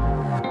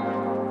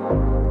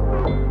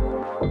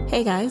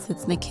 Hey guys,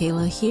 it's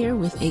Nicaila here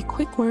with a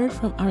quick word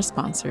from our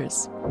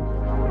sponsors.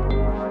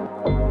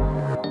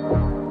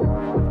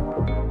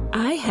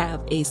 I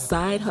have a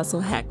side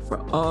hustle hack for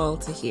all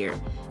to hear,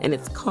 and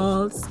it's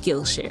called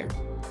Skillshare.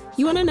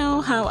 You want to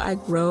know how I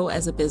grow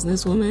as a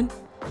businesswoman?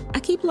 I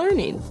keep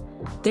learning.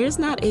 There's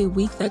not a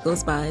week that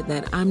goes by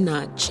that I'm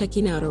not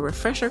checking out a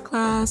refresher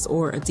class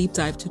or a deep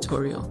dive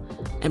tutorial,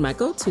 and my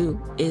go-to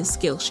is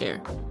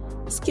Skillshare.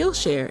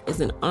 Skillshare is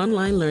an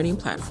online learning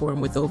platform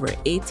with over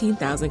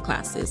 18,000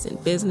 classes in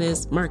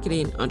business,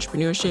 marketing,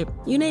 entrepreneurship,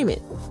 you name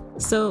it.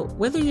 So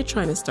whether you're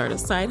trying to start a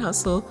side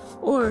hustle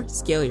or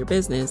scale your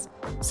business,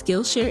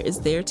 Skillshare is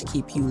there to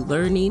keep you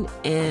learning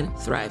and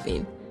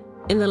thriving.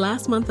 In the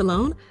last month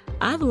alone,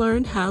 I've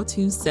learned how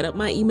to set up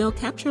my email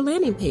capture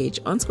landing page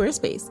on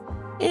Squarespace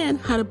and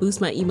how to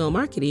boost my email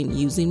marketing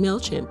using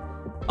MailChimp,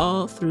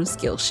 all through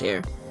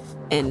Skillshare.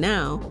 And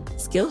now,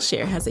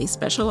 Skillshare has a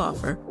special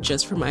offer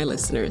just for my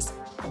listeners.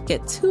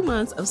 Get 2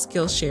 months of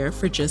Skillshare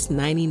for just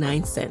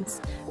 99 cents.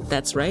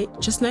 That's right,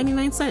 just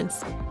 99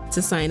 cents.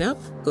 To sign up,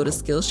 go to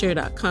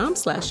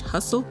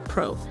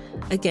Skillshare.com/hustlepro.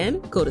 Again,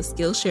 go to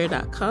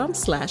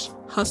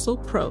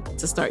Skillshare.com/hustlepro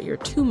to start your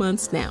 2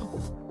 months now.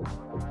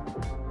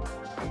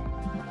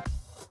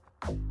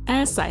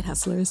 As side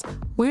hustlers,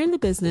 we're in the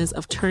business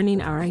of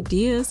turning our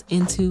ideas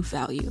into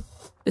value.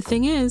 The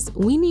thing is,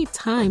 we need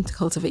time to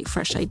cultivate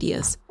fresh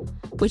ideas,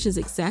 which is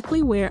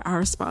exactly where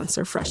our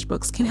sponsor,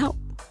 FreshBooks, can help.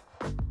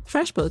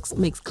 FreshBooks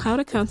makes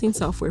cloud accounting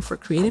software for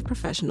creative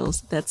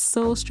professionals that's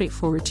so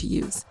straightforward to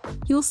use.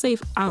 You'll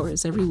save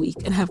hours every week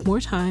and have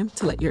more time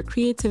to let your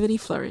creativity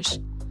flourish.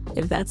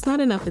 If that's not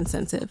enough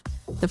incentive,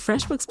 the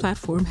FreshBooks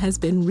platform has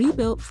been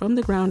rebuilt from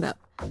the ground up.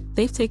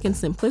 They've taken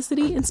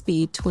simplicity and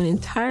speed to an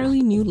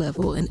entirely new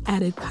level and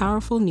added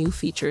powerful new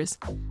features.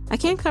 I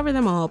can't cover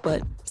them all,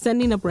 but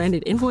sending a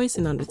branded invoice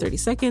in under 30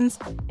 seconds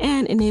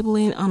and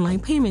enabling online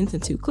payments in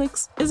 2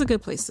 clicks is a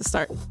good place to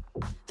start.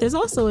 There's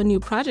also a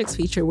new projects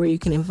feature where you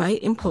can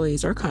invite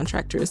employees or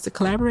contractors to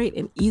collaborate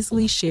and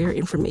easily share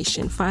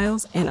information,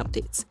 files, and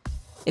updates.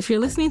 If you're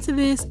listening to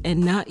this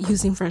and not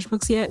using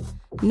FreshBooks yet,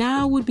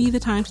 now would be the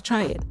time to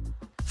try it.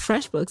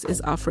 FreshBooks is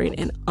offering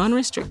an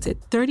unrestricted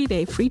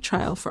 30-day free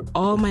trial for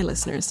all my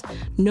listeners.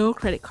 No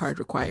credit card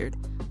required.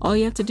 All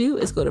you have to do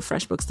is go to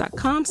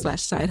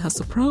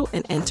freshbooks.com/sidehustlepro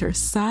and enter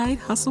Side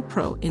Hustle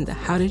Pro in the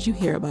How Did You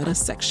Hear About Us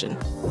section.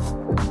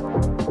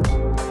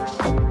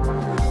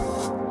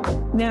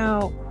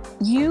 Now,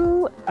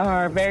 you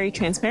are very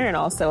transparent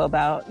also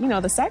about,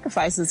 the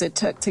sacrifices it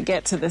took to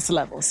get to this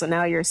level. So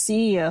now you're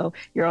CEO,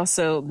 you're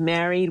also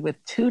married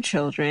with 2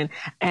 children,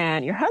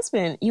 and you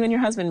and your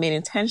husband made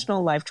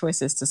intentional life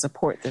choices to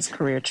support this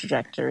career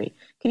trajectory.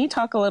 Can you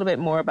talk a little bit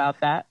more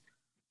about that?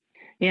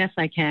 Yes,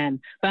 I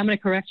can. But I'm going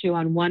to correct you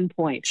on one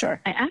point.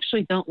 Sure. I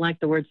actually don't like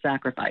the word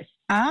sacrifice.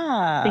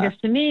 Ah. Because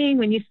to me,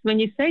 when you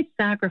say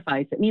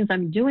sacrifice, it means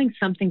I'm doing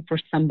something for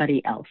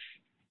somebody else.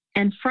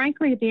 And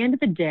frankly, at the end of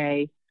the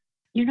day,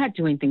 you're not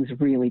doing things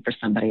really for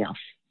somebody else.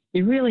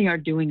 You really are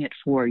doing it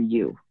for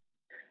you.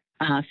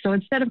 So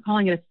instead of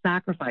calling it a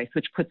sacrifice,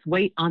 which puts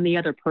weight on the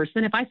other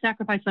person, if I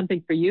sacrifice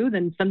something for you,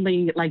 then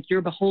suddenly like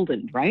you're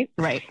beholden, right?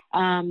 Right.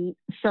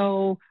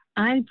 So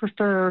I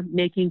prefer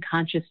making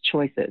conscious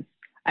choices.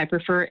 I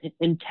prefer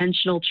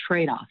intentional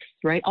trade-offs,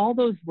 right? All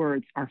those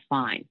words are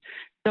fine.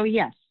 So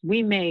yes,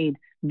 we made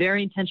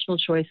very intentional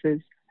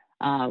choices.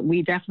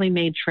 We definitely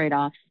made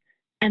trade-offs.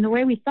 And the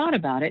way we thought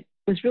about it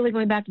was really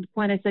going back to the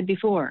point I said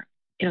before.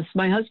 So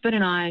my husband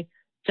and I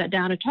sat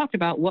down and talked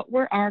about what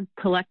were our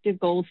collective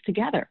goals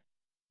together.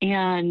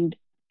 And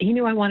he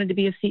knew I wanted to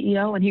be a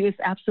CEO, and he was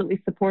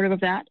absolutely supportive of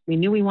that. We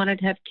knew we wanted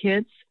to have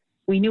kids.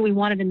 We knew we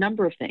wanted a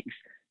number of things.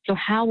 So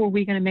how were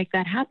we going to make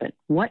that happen?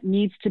 What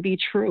needs to be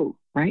true,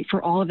 right,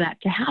 for all of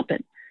that to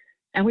happen?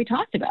 And we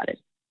talked about it.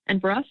 And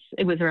for us,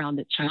 it was around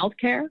the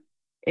childcare.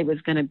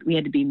 We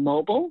had to be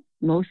mobile.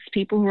 Most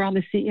people who are on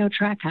the CEO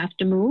track have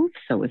to move.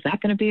 So is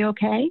that going to be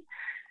okay?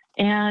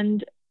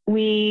 And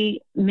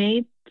we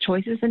made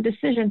choices and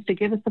decisions to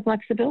give us the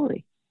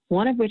flexibility.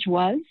 One of which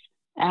was,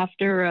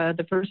 after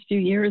the first few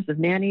years of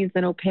nannies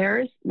and au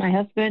pairs, my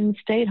husband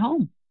stayed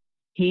home.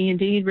 He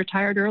indeed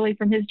retired early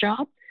from his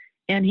job,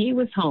 and he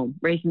was home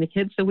raising the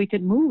kids so we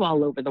could move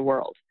all over the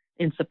world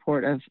in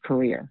support of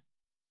career.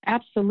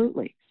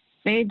 Absolutely.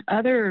 Made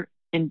other,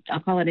 and I'll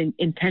call it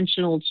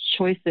intentional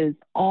choices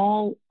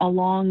all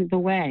along the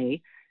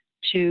way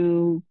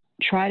to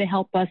try to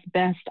help us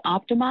best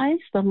optimize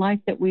the life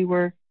that we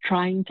were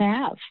trying to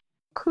have.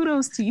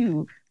 Kudos to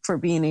you for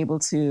being able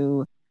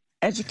to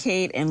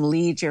educate and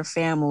lead your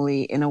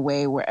family in a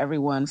way where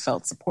everyone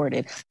felt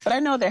supported. But I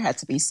know there had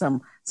to be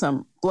some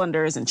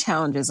blunders and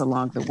challenges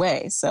along the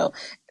way. So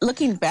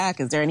looking back,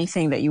 is there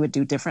anything that you would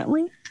do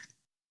differently?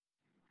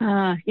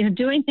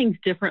 Doing things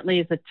differently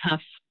is a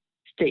tough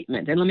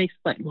statement. And let me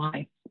explain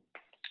why.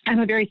 I'm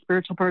a very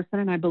spiritual person,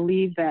 and I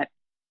believe that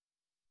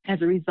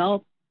as a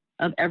result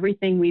of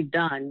everything we've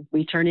done,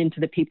 we turn into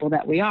the people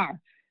that we are.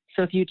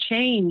 So if you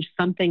change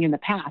something in the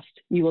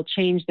past, you will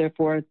change,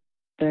 therefore,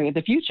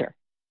 the future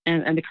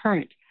and the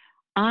current.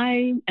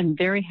 I am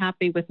very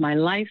happy with my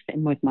life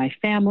and with my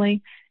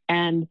family,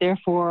 and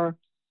therefore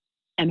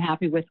am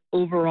happy with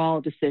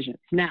overall decisions.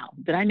 Now,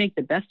 did I make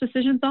the best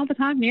decisions all the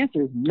time? The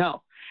answer is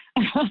no.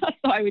 So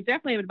I would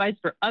definitely have advice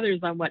for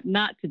others on what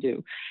not to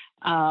do.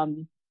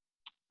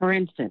 For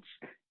instance,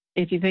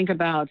 if you think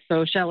about,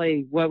 so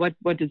Shellye,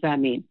 what does that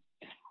mean?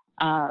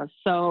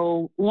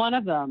 So one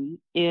of them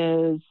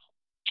is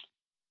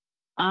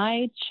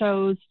I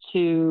chose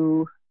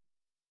to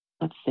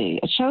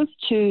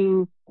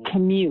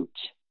commute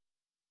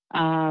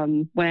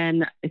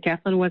when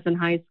Kathleen was in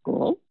high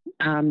school.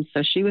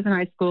 So she was in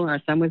high school and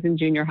our son was in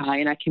junior high,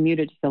 and I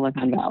commuted to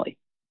Silicon Valley.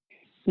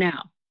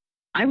 Now,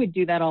 I would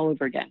do that all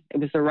over again. It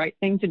was the right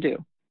thing to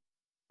do.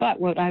 But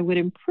what I would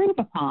improve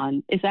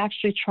upon is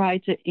actually try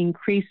to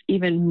increase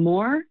even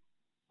more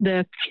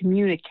the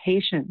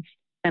communications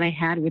that I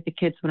had with the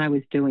kids when I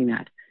was doing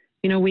that.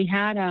 We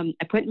had, I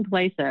put in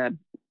place I'll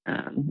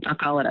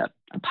call it a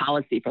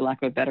policy, for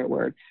lack of a better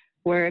word,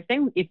 where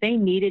if they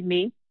needed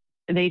me,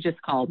 they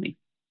just called me.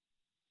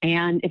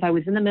 And if I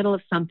was in the middle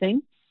of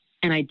something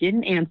and I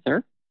didn't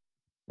answer,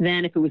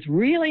 then if it was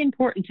really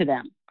important to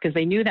them, because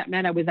they knew that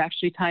meant I was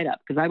actually tied up,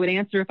 because I would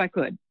answer if I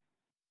could,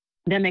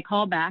 then they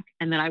called back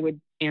and then I would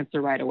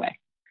answer right away.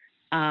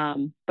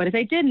 But if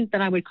they didn't,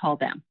 then I would call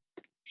them.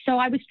 So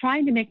I was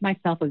trying to make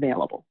myself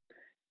available.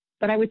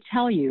 But I would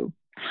tell you,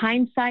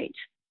 hindsight,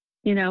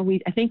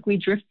 I think we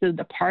drifted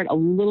apart a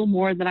little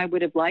more than I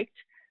would have liked.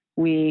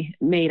 We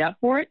made up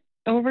for it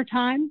over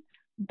time,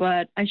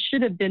 but I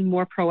should have been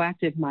more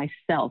proactive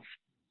myself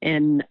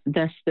in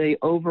thus the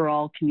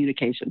overall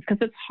communications, because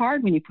it's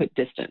hard when you put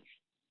distance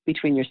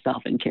between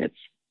yourself and kids.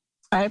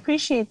 I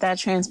appreciate that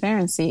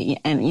transparency.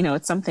 And,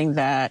 it's something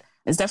that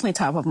is definitely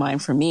top of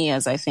mind for me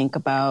as I think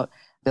about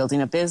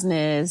building a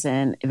business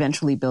and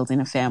eventually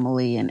building a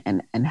family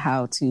and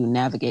how to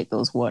navigate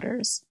those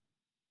waters.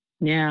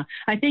 Yeah,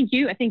 I think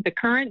the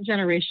current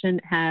generation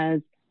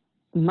has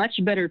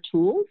much better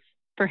tools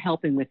for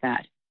helping with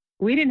that.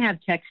 We didn't have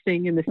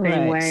texting in the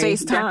same way.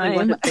 FaceTime.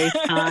 Wasn't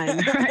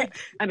FaceTime, right?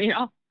 I mean,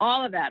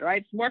 all of that,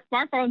 right?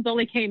 Smartphones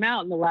only came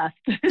out in the last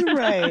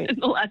right. in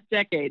the last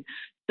decade.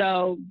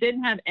 So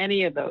didn't have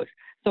any of those.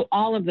 So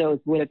all of those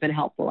would have been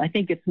helpful. I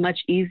think it's much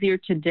easier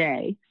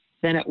today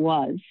than it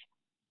was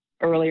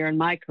earlier in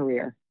my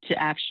career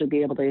to actually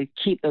be able to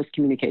keep those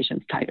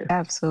communications tighter.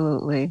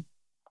 Absolutely.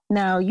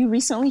 Now, you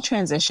recently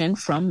transitioned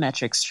from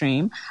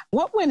MetricStream.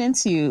 What went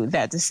into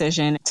that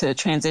decision to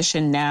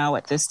transition now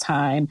at this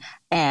time,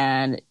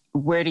 and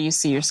where do you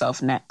see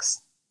yourself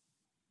next?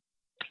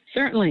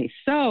 Certainly.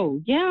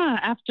 So,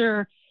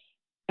 after,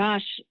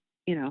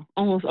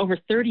 almost over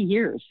 30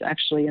 years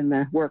actually in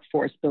the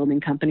workforce, building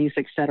companies,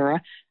 et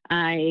cetera,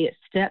 I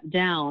stepped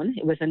down.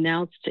 It was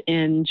announced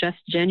in just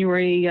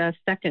January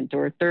 2nd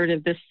or 3rd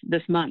of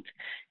this month.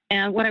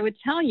 And what I would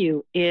tell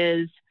you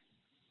is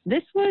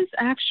this was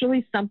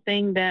actually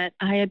something that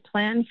I had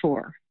planned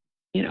for.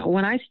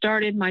 When I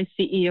started my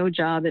CEO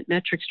job at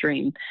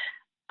MetricStream,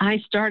 I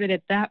started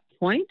at that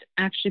point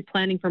actually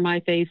planning for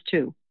my phase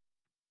 2.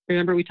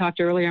 Remember we talked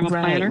earlier, I'm a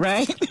planner.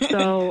 Right.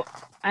 So,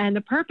 and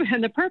the purpose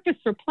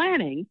for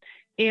planning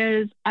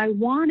is I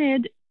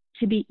wanted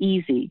to be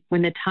easy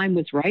when the time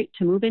was right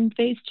to move in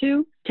phase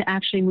 2 to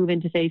actually move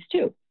into phase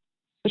 2,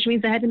 which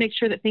means I had to make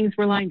sure that things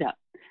were lined up.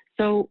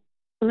 So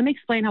let me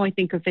explain how I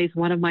think of phase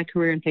 1 of my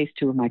career and phase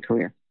 2 of my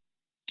career.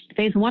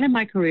 Phase 1 of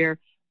my career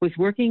was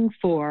working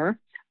for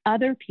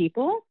other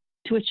people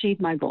to achieve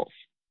my goals.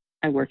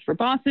 I worked for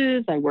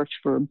bosses, I worked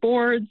for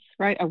boards,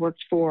 right? I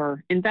worked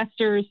for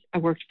investors, I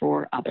worked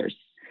for others.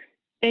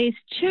 Phase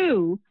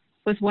 2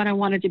 was when I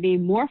wanted to be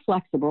more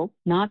flexible,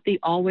 not the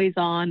always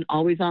on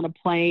a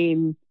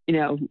plane,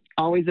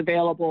 always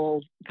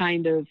available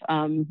kind of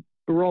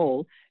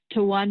role,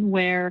 to one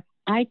where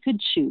I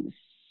could choose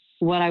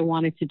what I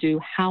wanted to do,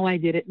 how I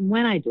did it, and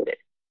when I did it,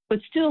 but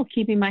still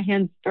keeping my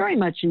hands very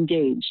much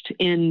engaged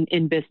in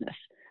business.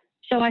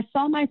 So I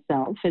saw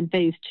myself in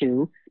phase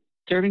 2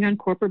 serving on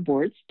corporate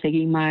boards,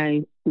 taking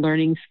my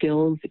learning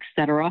skills, et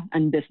cetera,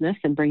 and business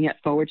and bringing it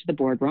forward to the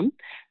boardroom.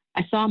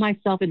 I saw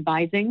myself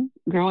advising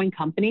growing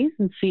companies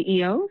and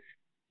CEOs.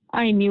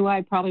 I knew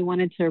I probably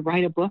wanted to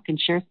write a book and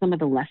share some of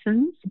the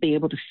lessons, be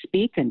able to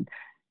speak and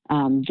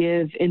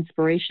give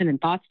inspiration and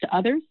thoughts to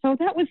others. So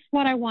that was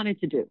what I wanted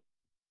to do.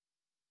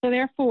 So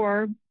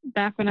therefore,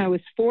 back when I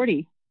was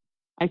 40,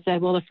 I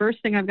said, well, the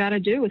first thing I've got to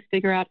do is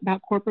figure out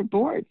about corporate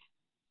boards.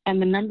 And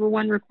the number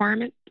one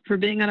requirement for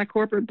being on a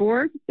corporate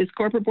board is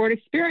corporate board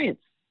experience.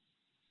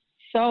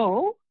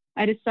 So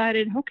I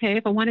decided, okay,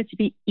 if I want it to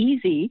be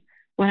easy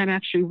when I'm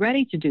actually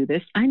ready to do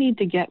this, I need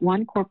to get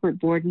one corporate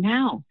board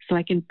now so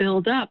I can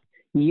build up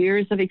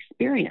years of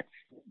experience.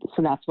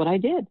 So that's what I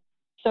did.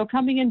 So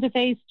coming into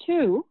phase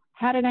 2,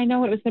 how did I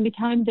know it was going to be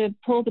time to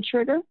pull the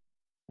trigger?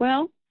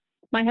 Well,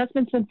 my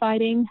husband's been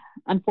fighting,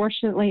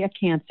 unfortunately, a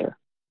cancer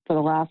for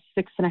the last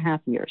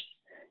 6.5 years.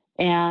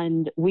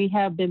 And we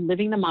have been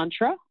living the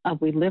mantra of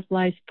we live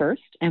life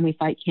first and we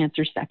fight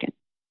cancer second,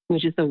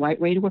 which is the right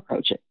way to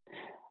approach it.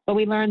 But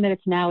we learned that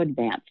it's now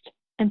advanced.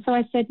 And so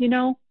I said,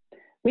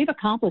 we've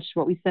accomplished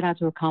what we set out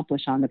to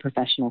accomplish on the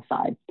professional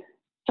side.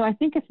 So I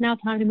think it's now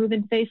time to move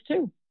into phase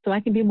 2. So I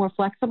can be more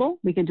flexible.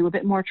 We can do a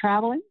bit more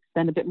traveling,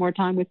 spend a bit more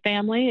time with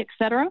family, et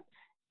cetera.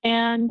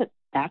 And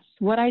that's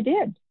what I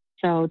did.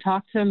 So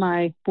talked to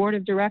my board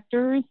of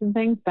directors and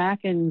things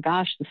back in,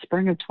 the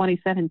spring of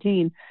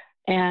 2017.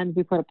 And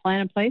we put a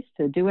plan in place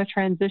to do a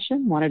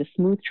transition, wanted a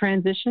smooth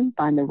transition,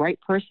 find the right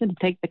person to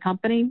take the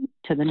company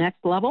to the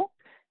next level.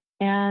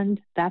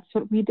 And that's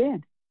what we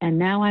did. And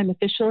now I'm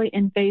officially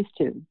in phase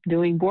 2,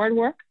 doing board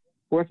work,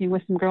 working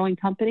with some growing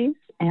companies,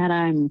 and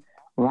I'm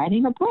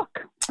writing a book.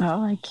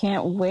 Oh, I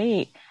can't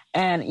wait.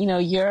 And,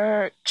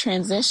 your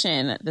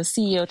transition, the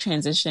CEO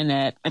transition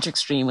at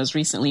MetricStream was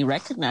recently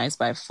recognized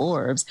by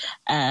Forbes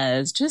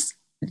as just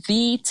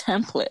the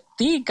template,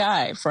 the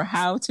guide for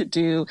how to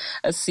do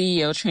a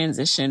CEO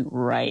transition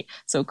right.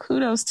 So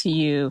kudos to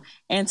you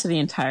and to the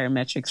entire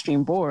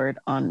MetricStream board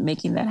on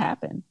making that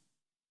happen.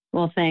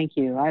 Well, thank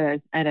you. I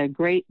had a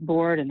great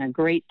board and a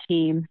great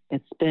team.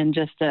 It's been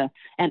just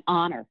an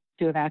honor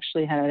to have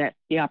actually had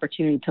the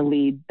opportunity to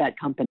lead that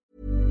company.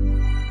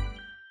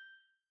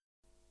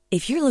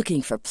 If you're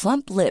looking for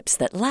plump lips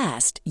that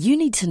last, you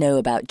need to know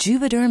about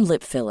Juvederm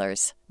lip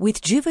fillers.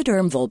 With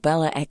Juvederm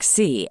Volbella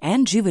XC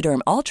and Juvederm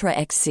Ultra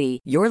XC,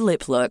 your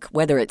lip look,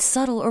 whether it's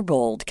subtle or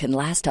bold, can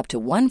last up to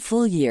 1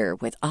 full year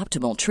with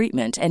optimal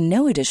treatment and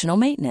no additional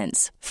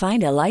maintenance.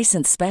 Find a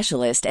licensed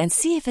specialist and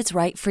see if it's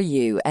right for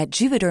you at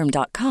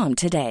Juvederm.com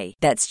today.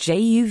 That's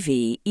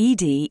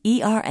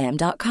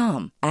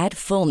JUVEDERM.com. Add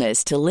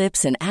fullness to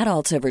lips in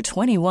adults over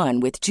 21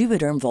 with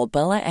Juvederm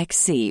Volbella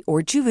XC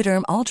or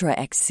Juvederm Ultra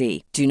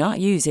XC. Do not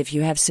use if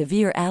you have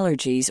severe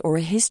allergies or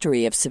a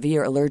history of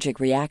severe allergic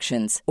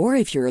reactions, or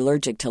if you're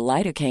allergic to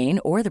lidocaine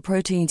or the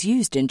proteins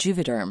used in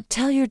Juvederm.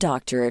 Tell your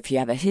doctor if you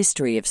have a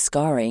history of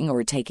scarring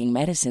or taking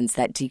medicines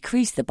that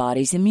decrease the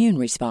body's immune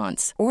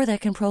response or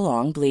that can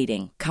prolong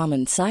bleeding.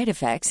 Common side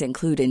effects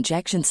include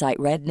injection site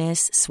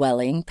redness,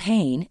 swelling,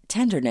 pain,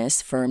 tenderness,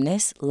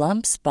 firmness,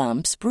 lumps,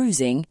 bumps,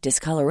 bruising,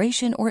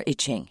 discoloration, or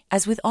itching.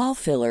 As with all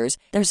fillers,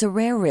 there's a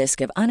rare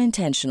risk of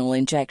unintentional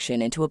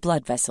injection into a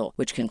blood vessel,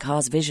 which can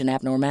cause vision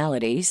abnormalities,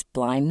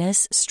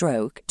 blindness,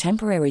 stroke,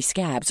 temporary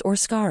scabs, or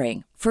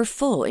scarring. For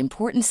full,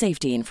 important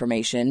safety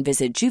information,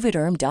 visit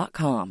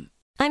Juvederm.com.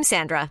 I'm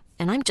Sandra,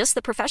 and I'm just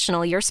the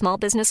professional your small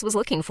business was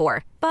looking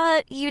for.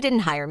 But you didn't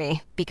hire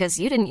me because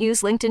you didn't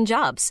use LinkedIn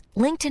Jobs.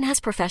 LinkedIn has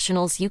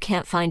professionals you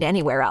can't find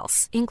anywhere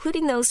else,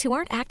 including those who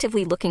aren't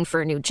actively looking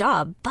for a new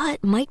job,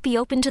 but might be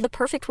open to the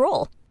perfect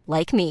role,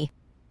 like me.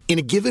 In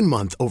a given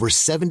month, over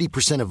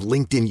 70% of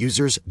LinkedIn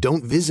users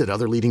don't visit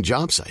other leading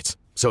job sites.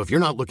 So if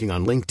you're not looking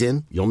on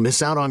LinkedIn, you'll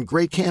miss out on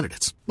great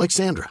candidates like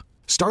Sandra.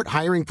 Start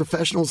hiring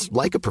professionals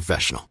like a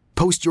professional.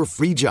 Post your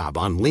free job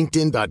on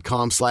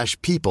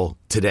linkedin.com/people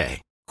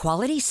today.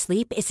 Quality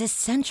sleep is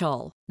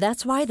essential.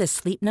 That's why the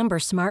Sleep Number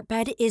Smart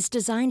Bed is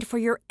designed for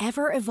your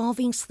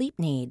ever-evolving sleep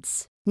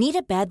needs. Need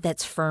a bed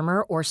that's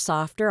firmer or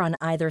softer on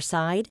either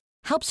side?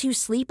 Helps you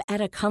sleep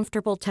at a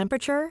comfortable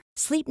temperature?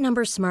 Sleep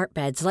Number Smart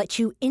Beds let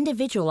you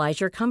individualize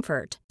your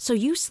comfort so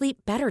you sleep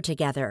better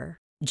together.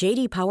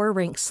 J.D. Power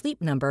ranks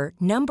Sleep Number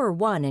number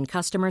 1 in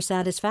customer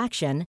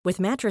satisfaction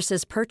with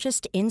mattresses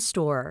purchased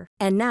in-store.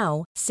 And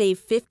now, save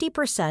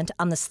 50%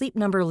 on the Sleep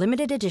Number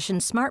Limited Edition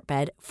Smart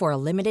Bed for a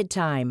limited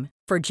time.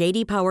 For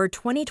J.D. Power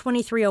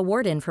 2023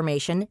 award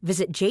information,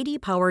 visit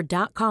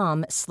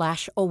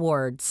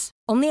jdpower.com/awards.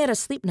 Only at a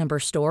Sleep Number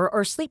store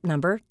or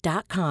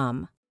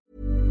sleepnumber.com.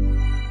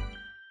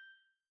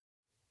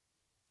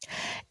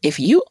 If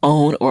you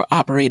own or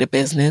operate a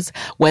business,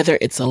 whether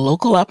it's a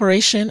local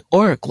operation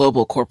or a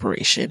global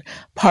corporation,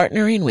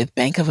 partnering with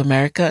Bank of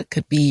America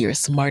could be your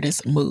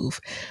smartest move.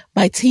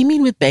 By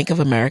teaming with Bank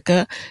of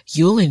America,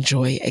 you'll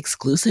enjoy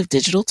exclusive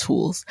digital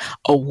tools,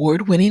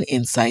 award-winning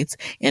insights,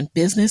 and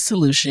business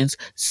solutions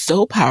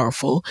so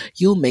powerful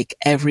you'll make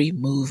every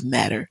move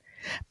matter.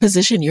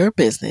 Position your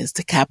business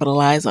to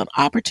capitalize on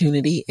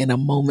opportunity in a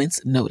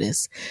moment's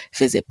notice.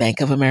 Visit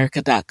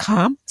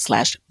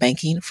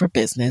bankofamerica.com/banking for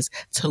business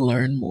to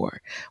learn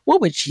more.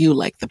 What would you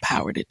like the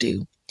power to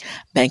do?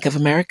 Bank of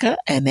America,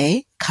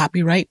 N.A.,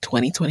 copyright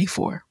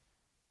 2024.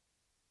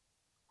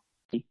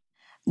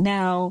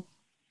 Now,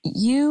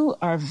 you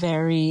are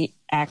very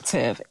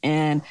active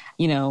and,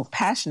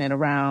 passionate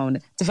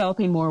around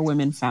developing more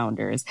women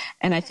founders.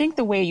 And I think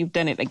the way you've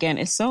done it, again,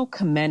 is so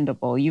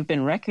commendable. You've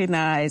been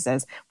recognized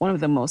as one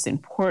of the most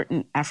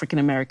important African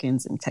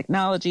Americans in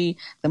technology,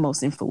 the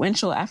most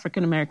influential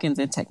African Americans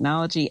in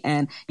technology.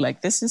 And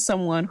this is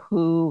someone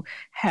who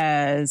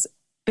has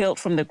built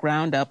from the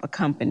ground up a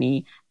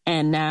company.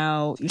 And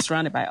now you're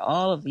surrounded by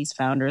all of these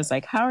founders.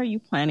 How are you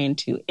planning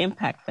to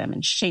impact them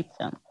and shape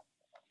them?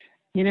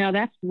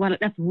 That's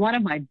one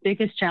of my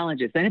biggest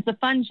challenges, and it's a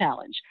fun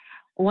challenge.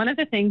 One of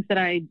the things that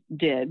I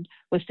did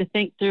was to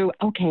think through,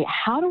 okay,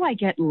 how do I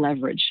get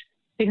leverage?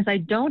 Because I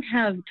don't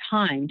have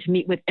time to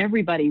meet with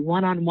everybody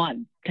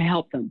one-on-one to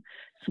help them.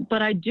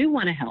 But I do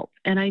want to help,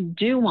 and I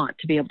do want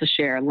to be able to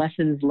share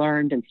lessons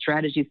learned and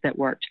strategies that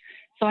worked.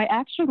 So I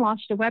actually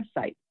launched a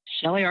website,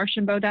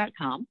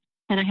 ShellyeArchambeau.com,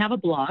 and I have a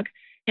blog.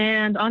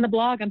 And on the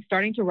blog, I'm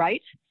starting to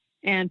write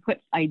and put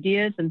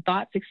ideas and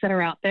thoughts, et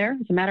cetera, out there.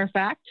 As a matter of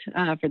fact,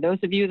 for those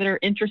of you that are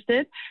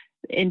interested,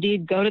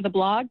 indeed go to the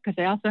blog, because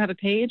I also have a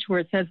page where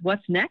it says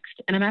what's next,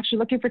 and I'm actually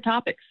looking for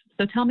topics.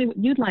 So tell me what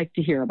you'd like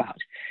to hear about.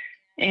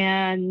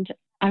 And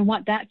I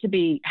want that to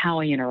be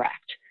how I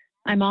interact.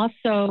 I'm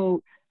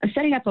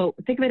setting up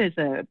think of it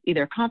as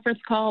either a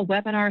conference call,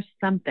 webinar,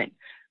 something.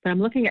 But I'm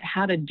looking at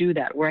how to do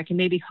that, where I can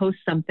maybe host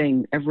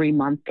something every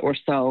month or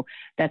so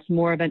that's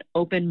more of an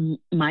open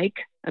mic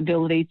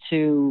ability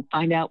to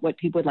find out what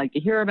people would like to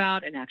hear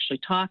about and actually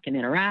talk and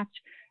interact.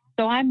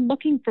 So I'm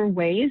looking for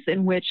ways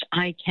in which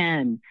I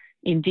can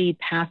indeed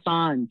pass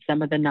on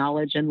some of the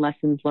knowledge and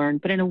lessons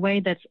learned, but in a way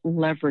that's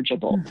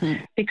leverageable,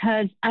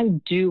 because I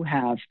do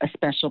have a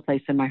special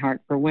place in my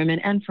heart for women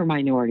and for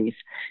minorities.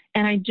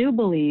 And I do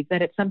believe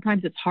that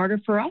sometimes it's harder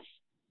for us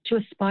to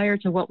aspire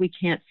to what we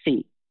can't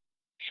see.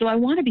 So I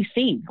want to be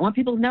seen. I want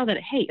people to know that,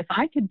 hey, if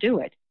I could do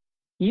it,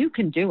 you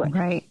can do it.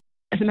 Right.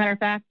 As a matter of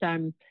fact,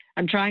 I'm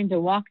trying to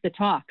walk the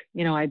talk.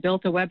 I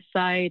built a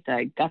website.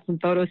 I got some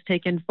photos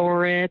taken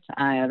for it.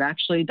 I have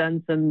actually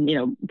done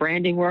some,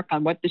 branding work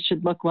on what this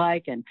should look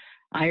like, and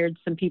hired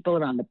some people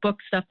around the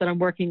book stuff that I'm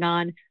working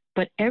on.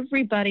 But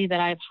everybody that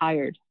I've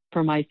hired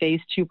for my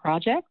phase 2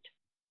 project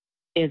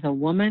is a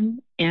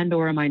woman and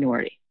or a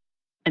minority.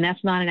 And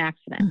that's not an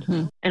accident.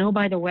 And oh,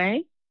 by the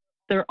way,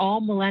 they're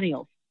all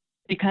millennials.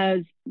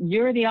 Because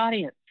you're the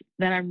audience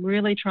that I'm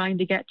really trying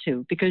to get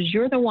to, because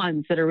you're the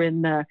ones that are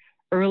in the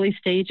early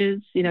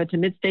stages, to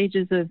mid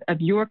stages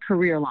of your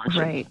career launch.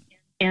 Right.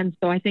 And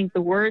so I think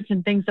the words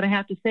and things that I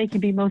have to say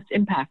can be most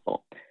impactful.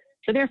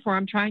 So therefore,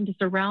 I'm trying to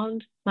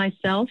surround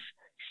myself,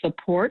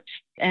 support,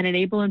 and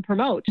enable and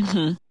promote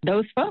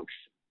those folks.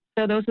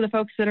 So those are the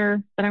folks that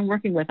I'm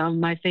working with on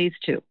my phase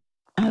 2.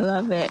 I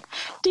love it.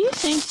 Do you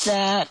think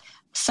that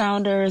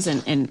founders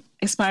and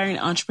aspiring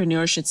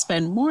entrepreneurs should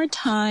spend more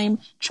time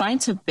trying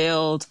to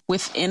build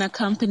within a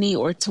company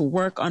or to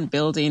work on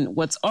building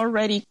what's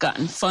already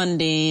gotten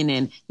funding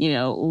and,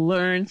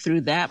 learn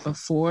through that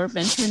before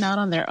venturing out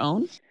on their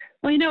own?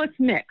 Well, it's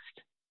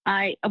mixed.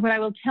 What I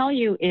will tell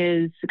you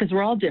is, because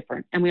we're all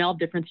different and we all have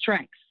different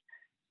strengths.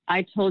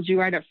 I told you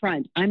right up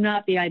front, I'm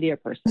not the idea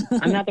person.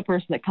 I'm not the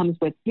person that comes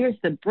with, here's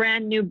the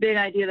brand new big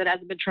idea that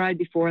hasn't been tried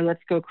before.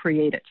 Let's go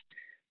create it.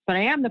 But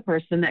I am the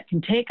person that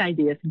can take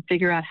ideas and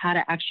figure out how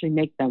to actually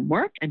make them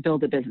work and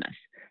build a business.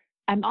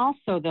 I'm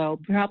also, though,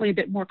 probably a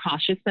bit more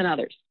cautious than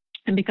others.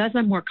 And because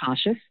I'm more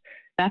cautious,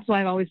 that's why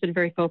I've always been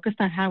very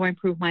focused on how do I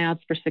improve my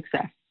odds for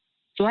success.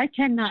 So I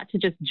tend not to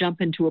just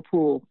jump into a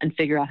pool and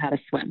figure out how to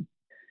swim.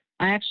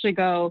 I actually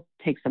go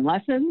take some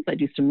lessons. I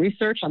do some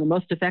research on the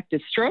most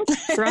effective strokes,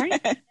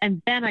 right?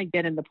 And then I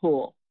get in the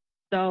pool.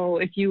 So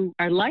if you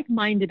are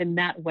like-minded in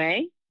that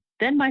way,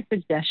 then my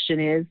suggestion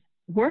is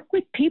work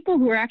with people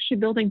who are actually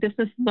building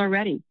businesses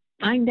already.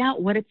 Find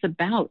out what it's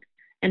about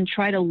and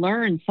try to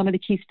learn some of the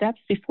key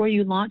steps before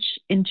you launch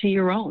into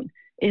your own.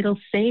 It'll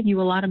save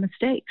you a lot of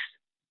mistakes.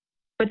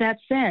 But that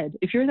said,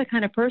 if you're the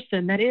kind of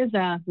person that is,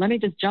 let me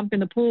just jump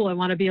in the pool, I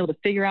want to be able to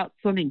figure out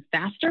swimming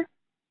faster,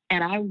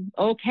 and I'm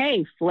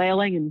okay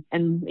flailing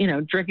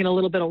and drinking a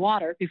little bit of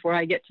water before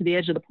I get to the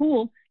edge of the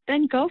pool,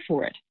 then go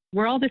for it.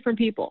 We're all different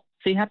people.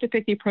 So you have to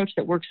pick the approach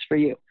that works for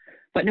you.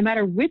 But no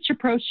matter which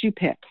approach you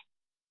pick,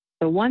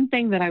 the one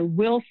thing that I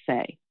will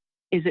say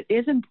is it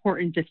is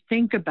important to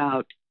think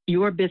about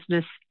your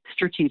business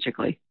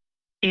strategically.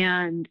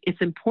 And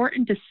it's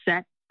important to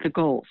set the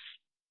goals.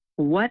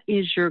 What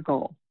is your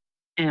goal?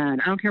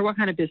 And I don't care what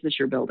kind of business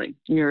you're building.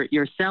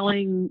 You're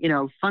selling,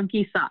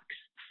 funky socks.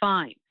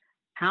 Fine.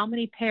 How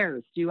many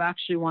pairs do you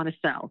actually want to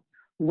sell?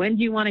 When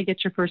do you want to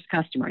get your first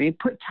customer? You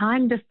put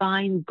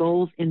time-defined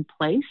goals in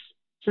place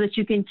so that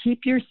you can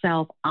keep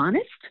yourself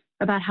honest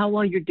about how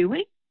well you're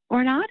doing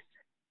or not,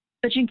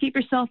 but you can keep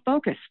yourself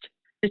focused.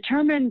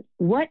 Determine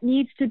what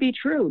needs to be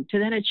true to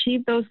then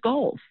achieve those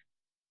goals.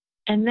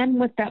 And then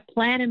with that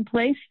plan in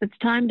place that's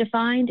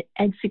time-defined,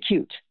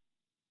 execute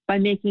by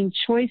making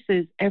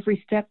choices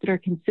every step that are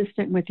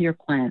consistent with your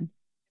plan.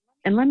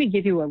 And let me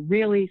give you a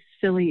really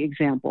silly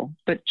example,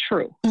 but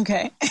true.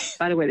 Okay.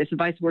 By the way, this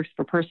advice works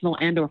for personal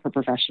and or for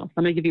professional. So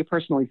I'm going to give you a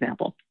personal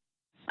example.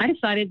 I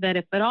decided that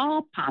if at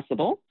all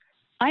possible,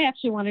 I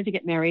actually wanted to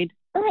get married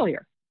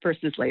earlier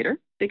versus later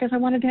because I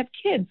wanted to have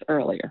kids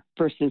earlier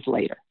versus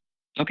later.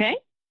 Okay?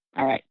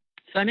 All right.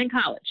 So I'm in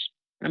college.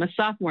 I'm a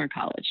sophomore in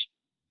college.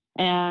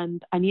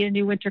 And I need a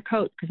new winter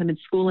coat because I'm in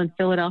school in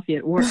Philadelphia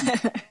at work.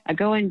 I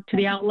go into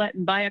the outlet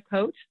and buy a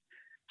coat.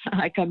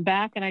 I come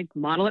back and I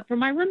model it for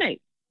my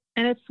roommate.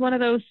 And it's one of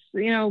those,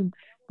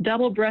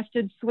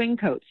 double-breasted swing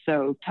coats.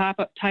 So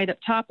tied up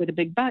top with the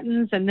big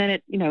buttons, and then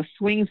it,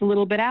 swings a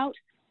little bit out.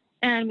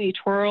 And we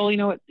twirl,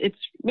 it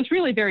was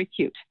really very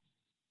cute.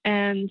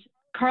 And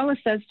Carla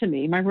says to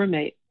me, my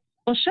roommate,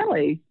 well,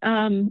 Shellye,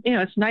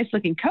 it's a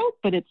nice-looking coat,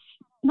 but it's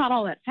not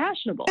all that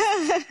fashionable,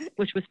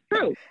 which was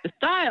true. The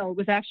style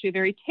was actually a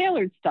very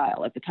tailored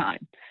style at the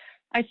time.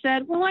 I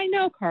said, well, I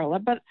know, Carla,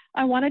 but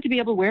I wanted to be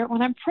able to wear it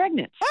when I'm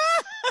pregnant.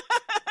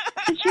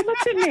 And she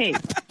looked at me.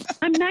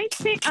 I'm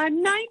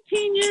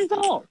 19 years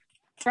old,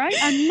 right?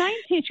 I'm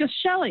 19. She goes,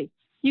 Shellye,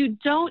 you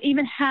don't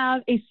even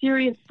have a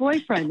serious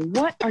boyfriend.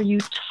 What are you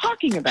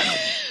talking about?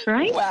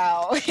 Right?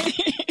 Wow.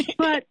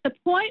 But the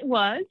point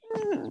was,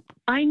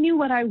 I knew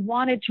what I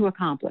wanted to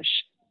accomplish.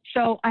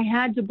 So I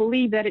had to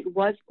believe that it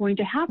was going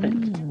to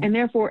happen. And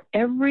therefore,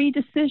 every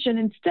decision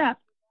and step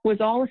was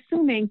all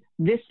assuming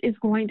this is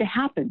going to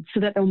happen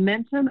so that the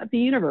momentum of the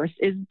universe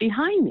is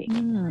behind me.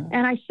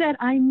 And I said,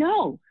 I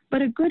know,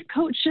 but a good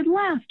coat should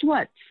last,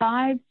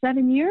 5-7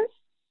 years?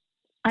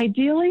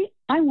 Ideally,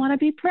 I want to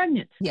be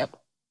pregnant. Yep.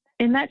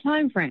 In that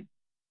time frame.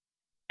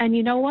 And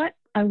you know what?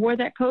 I wore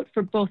that coat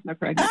for both my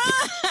pregnancies.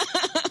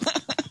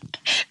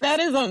 That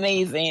is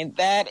amazing.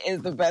 That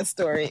is the best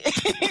story.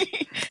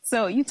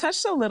 So you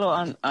touched a little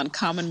on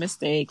common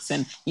mistakes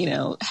and,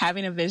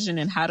 having a vision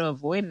and how to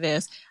avoid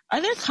this.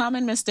 Are there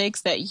common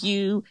mistakes that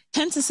you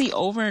tend to see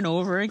over and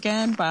over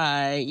again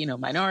by,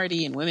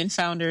 minority and women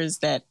founders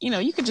that,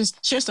 you could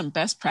just share some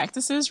best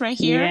practices right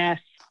here? Yes.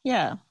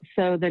 Yeah.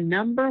 So the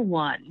number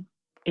one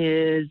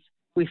is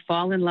we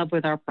fall in love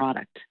with our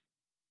product.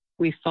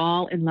 We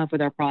fall in love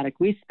with our product.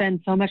 We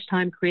spend so much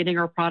time creating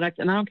our product,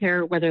 and I don't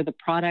care whether the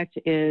product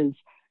is,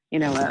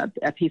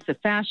 a piece of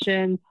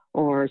fashion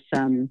or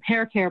some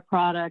hair care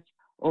product,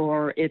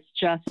 or it's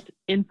just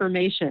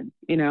information,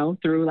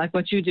 through like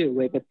what you do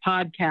with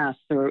podcasts,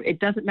 or it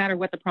doesn't matter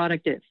what the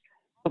product is.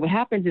 But what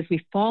happens is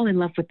we fall in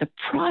love with the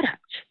product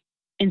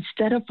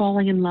instead of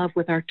falling in love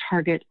with our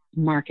target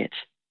market.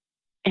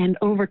 And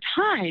over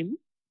time,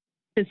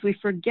 since we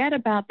forget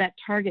about that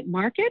target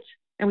market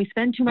and we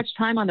spend too much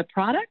time on the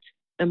product,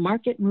 the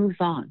market moves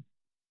on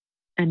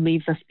and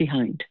leaves us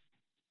behind.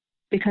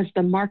 because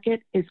the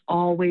market is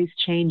always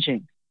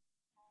changing,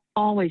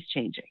 always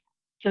changing.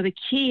 So the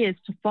key is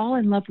to fall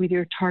in love with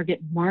your target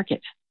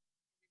market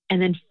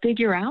and then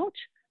figure out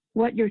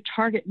what your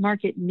target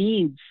market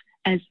needs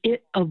as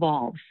it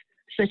evolves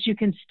so that you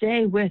can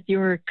stay with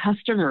your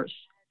customers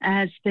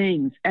as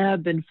things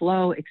ebb and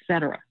flow,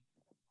 etc.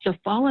 So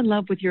fall in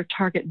love with your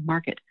target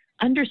market.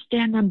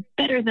 Understand them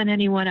better than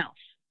anyone else.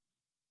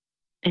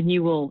 And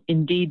you will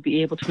indeed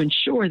be able to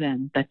ensure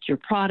then that your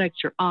product,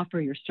 your offer,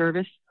 your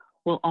service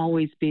will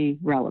always be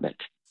relevant.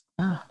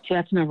 So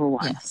that's number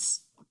one.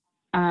 Yes.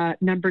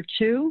 Number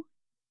two,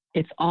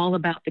 it's all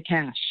about the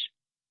cash.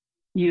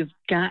 You've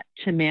got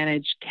to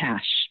manage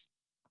cash.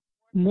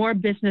 More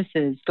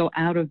businesses go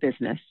out of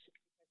business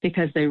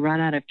because they run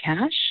out of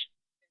cash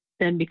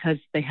than because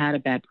they had a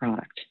bad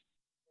product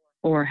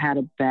or had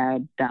a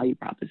bad value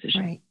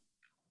proposition. Right.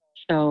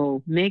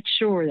 So make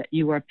sure that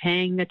you are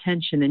paying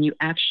attention and you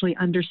actually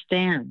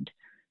understand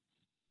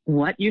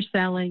what you're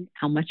selling,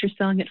 how much you're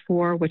selling it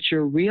for, what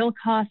your real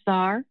costs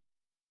are,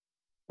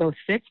 both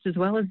fixed as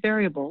well as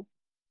variable,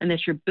 and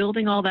that you're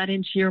building all that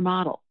into your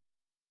model.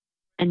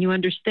 And you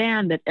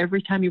understand that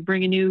every time you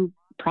bring a new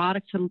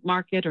product to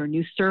market or a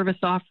new service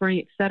offering,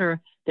 et cetera,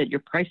 that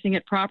you're pricing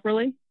it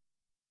properly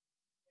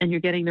and you're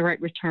getting the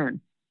right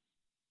return.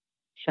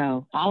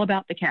 So all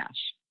about the cash.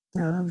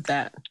 I love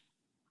that.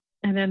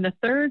 And then the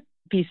third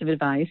piece of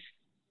advice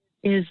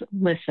is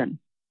listen.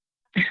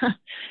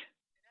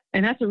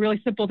 And that's a really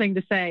simple thing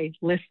to say,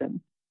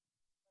 listen.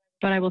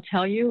 But I will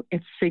tell you,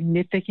 it's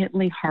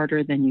significantly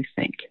harder than you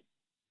think.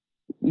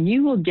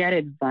 You will get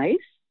advice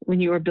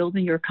when you are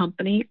building your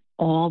company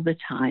all the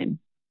time.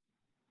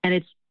 And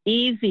it's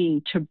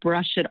easy to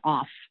brush it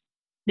off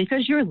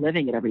because you're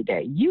living it every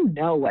day. You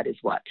know what is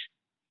what.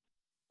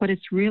 But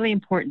it's really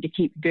important to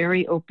keep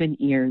very open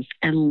ears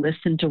and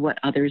listen to what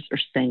others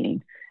are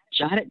saying.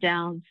 Jot it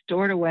down,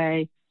 store it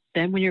away.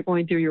 Then when you're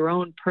going through your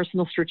own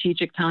personal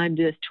strategic time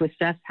to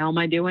assess how am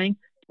I doing,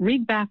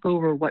 read back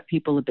over what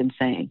people have been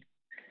saying.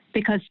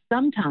 Because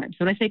sometimes,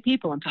 when I say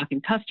people, I'm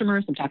talking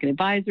customers, I'm talking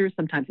advisors,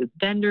 sometimes it's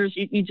vendors.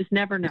 You just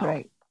never know.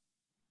 Right.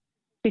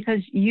 Because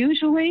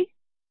usually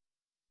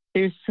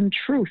there's some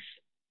truth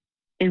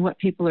in what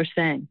people are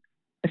saying,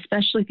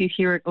 especially if you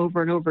hear it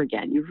over and over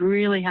again. You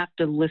really have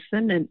to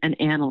listen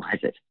and analyze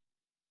it.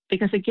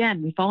 Because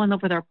again, we fall in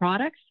love with our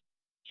products.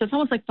 So it's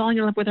almost like falling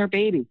in love with our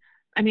baby.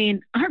 I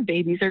mean, our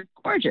babies are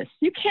gorgeous.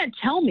 You can't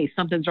tell me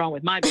something's wrong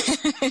with my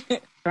baby,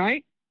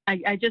 right?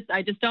 I just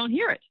don't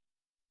hear it.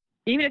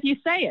 Even if you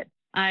say it,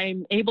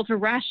 I'm able to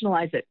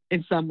rationalize it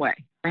in some way,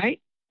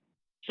 right?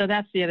 So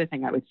that's the other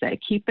thing I would say.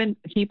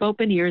 Keep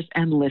open ears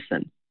and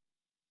listen.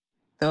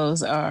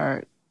 Those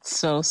are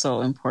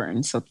so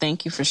important. So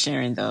thank you for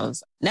sharing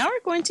those. Now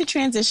we're going to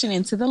transition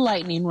into the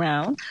lightning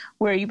round,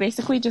 where you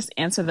basically just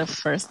answer the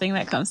first thing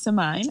that comes to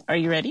mind. Are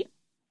you ready?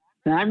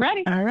 I'm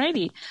ready. All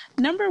righty.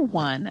 Number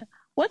one,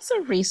 what's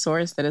a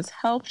resource that has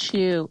helped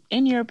you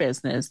in your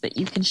business that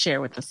you can share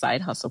with the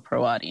Side Hustle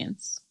Pro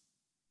audience?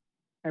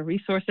 A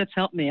resource that's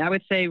helped me, I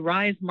would say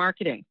Rise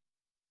Marketing.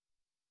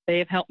 They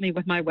have helped me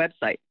with my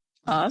website.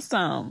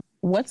 Awesome.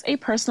 What's a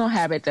personal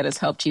habit that has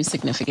helped you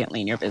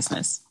significantly in your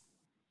business?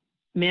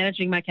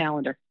 Managing my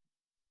calendar.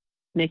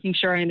 Making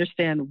sure I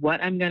understand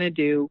what I'm going to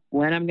do,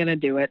 when I'm going to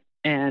do it,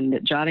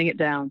 and jotting it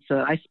down so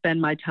I spend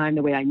my time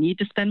the way I need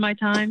to spend my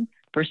time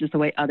versus the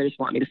way others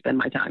want me to spend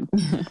my time.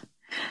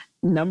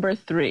 Number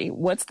three,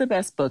 what's the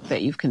best book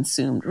that you've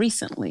consumed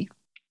recently?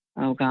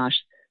 Oh,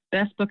 gosh.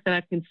 Best book that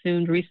I've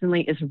consumed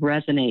recently is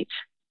Resonate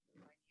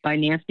by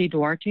Nancy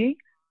Duarte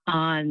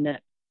on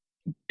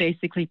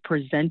basically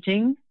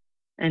presenting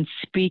and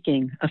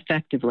speaking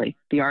effectively,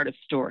 the art of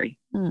story.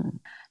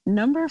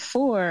 Number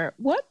four,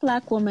 what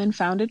Black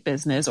woman-founded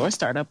business or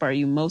startup are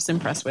you most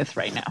impressed with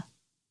right now?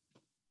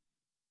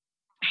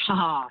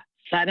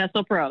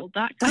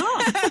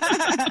 SideHustlePro.com.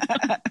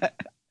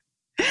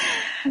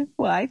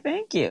 Why,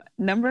 thank you.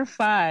 Number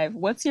five,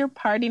 what's your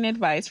parting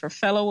advice for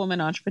fellow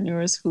women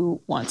entrepreneurs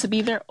who want to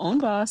be their own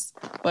boss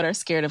but are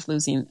scared of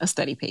losing a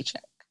steady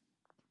paycheck?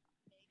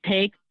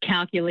 Take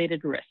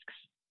calculated risks.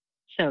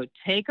 So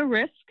take a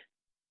risk.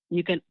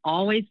 You can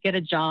always get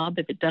a job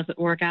if it doesn't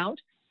work out,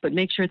 but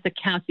make sure it's a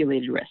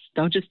calculated risk.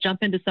 Don't just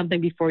jump into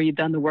something before you've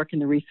done the work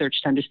and the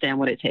research to understand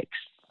what it takes.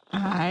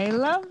 I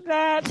love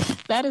that.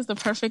 That is the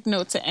perfect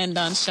note to end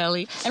on,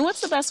 Shellye. And what's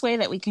the best way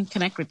that we can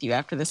connect with you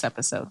after this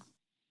episode?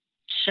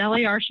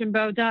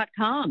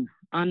 ShellyeArchambeau.com.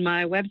 On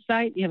my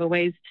website, you have a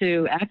ways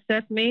to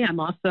access me. I'm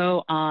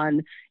also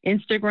on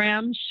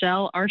Instagram,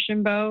 Shell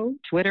Archambeau,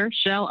 Twitter,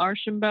 Shell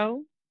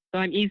Archambeau. So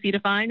I'm easy to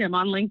find. I'm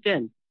on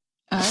LinkedIn.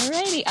 All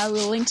righty. I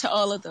will link to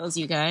all of those,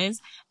 you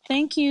guys.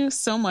 Thank you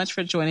so much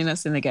for joining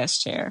us in the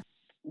guest chair.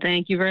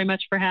 Thank you very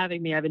much for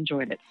having me. I've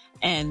enjoyed it.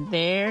 And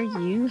there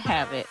you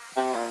have it.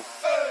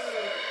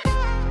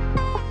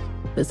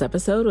 This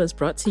episode was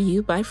brought to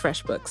you by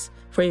FreshBooks.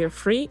 For your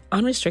free,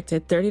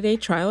 unrestricted 30-day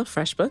trial of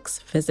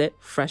FreshBooks, visit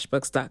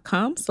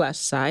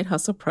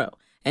freshbooks.com/sidehustlepro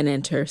and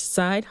enter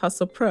Side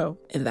Hustle Pro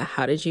in the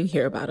How Did You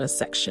Hear About Us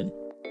section.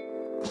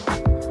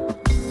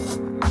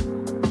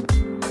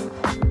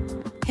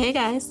 Hey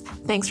guys,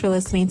 thanks for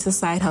listening to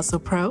Side Hustle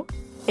Pro.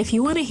 If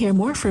you want to hear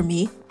more from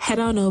me, head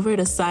on over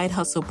to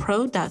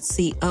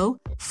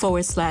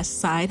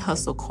sidehustlepro.co/Side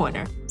Hustle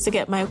Corner to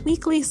get my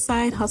weekly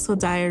Side Hustle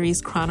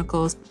Diaries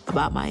chronicles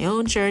about my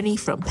own journey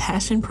from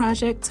passion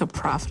project to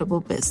profitable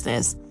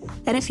business.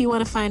 And if you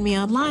want to find me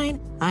online,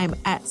 I'm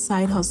at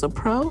Side Hustle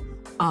Pro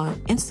on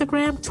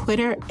Instagram,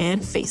 Twitter,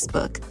 and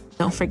Facebook.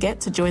 Don't forget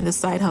to join the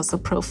Side Hustle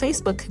Pro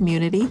Facebook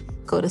community.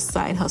 Go to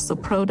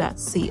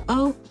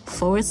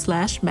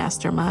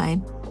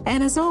sidehustlepro.co/mastermind.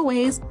 And as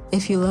always,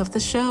 if you love the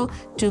show,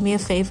 do me a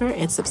favor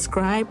and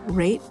subscribe,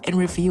 rate, and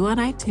review on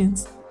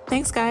iTunes.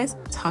 Thanks, guys.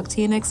 Talk to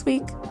you next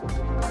week.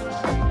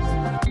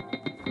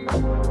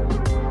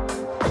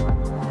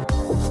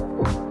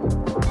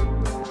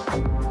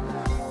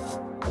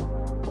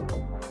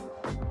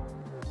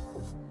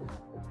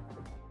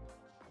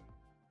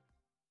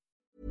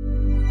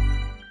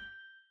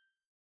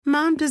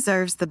 Mom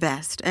deserves the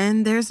best,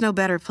 and there's no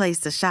better place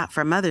to shop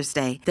for Mother's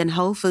Day than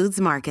Whole Foods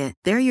Market.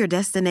 They're your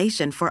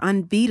destination for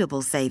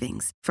unbeatable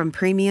savings, from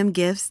premium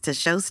gifts to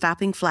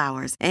show-stopping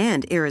flowers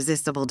and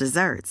irresistible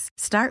desserts.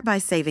 Start by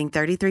saving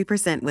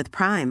 33% with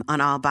Prime on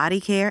all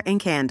body care and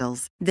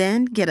candles.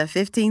 Then get a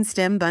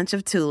 15-stem bunch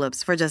of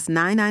tulips for just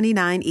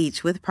 $9.99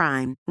 each with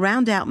Prime.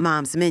 Round out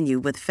Mom's menu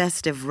with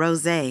festive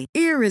rosé,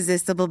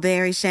 irresistible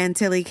berry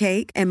chantilly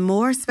cake, and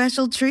more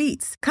special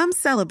treats. Come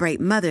celebrate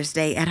Mother's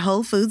Day at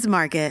Whole Foods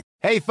Market.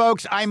 Hey,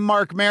 folks, I'm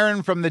Mark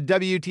Maron from the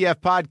WTF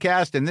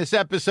Podcast, and this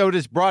episode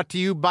is brought to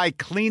you by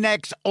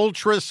Kleenex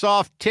Ultra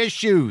Soft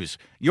Tissues,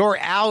 your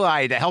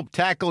ally to help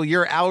tackle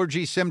your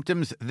allergy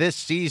symptoms this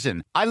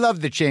season. I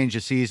love the change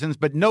of seasons,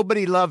 but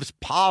nobody loves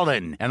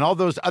pollen and all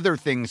those other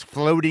things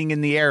floating in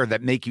the air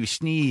that make you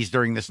sneeze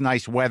during this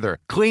nice weather.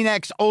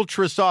 Kleenex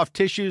Ultra Soft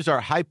Tissues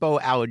are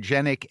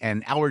hypoallergenic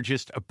and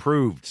allergist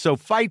approved, so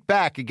fight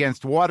back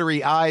against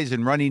watery eyes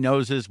and runny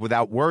noses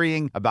without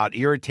worrying about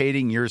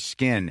irritating your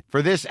skin.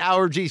 For this allergy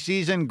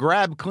season,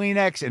 grab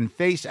Kleenex and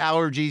face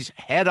allergies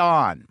head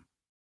on.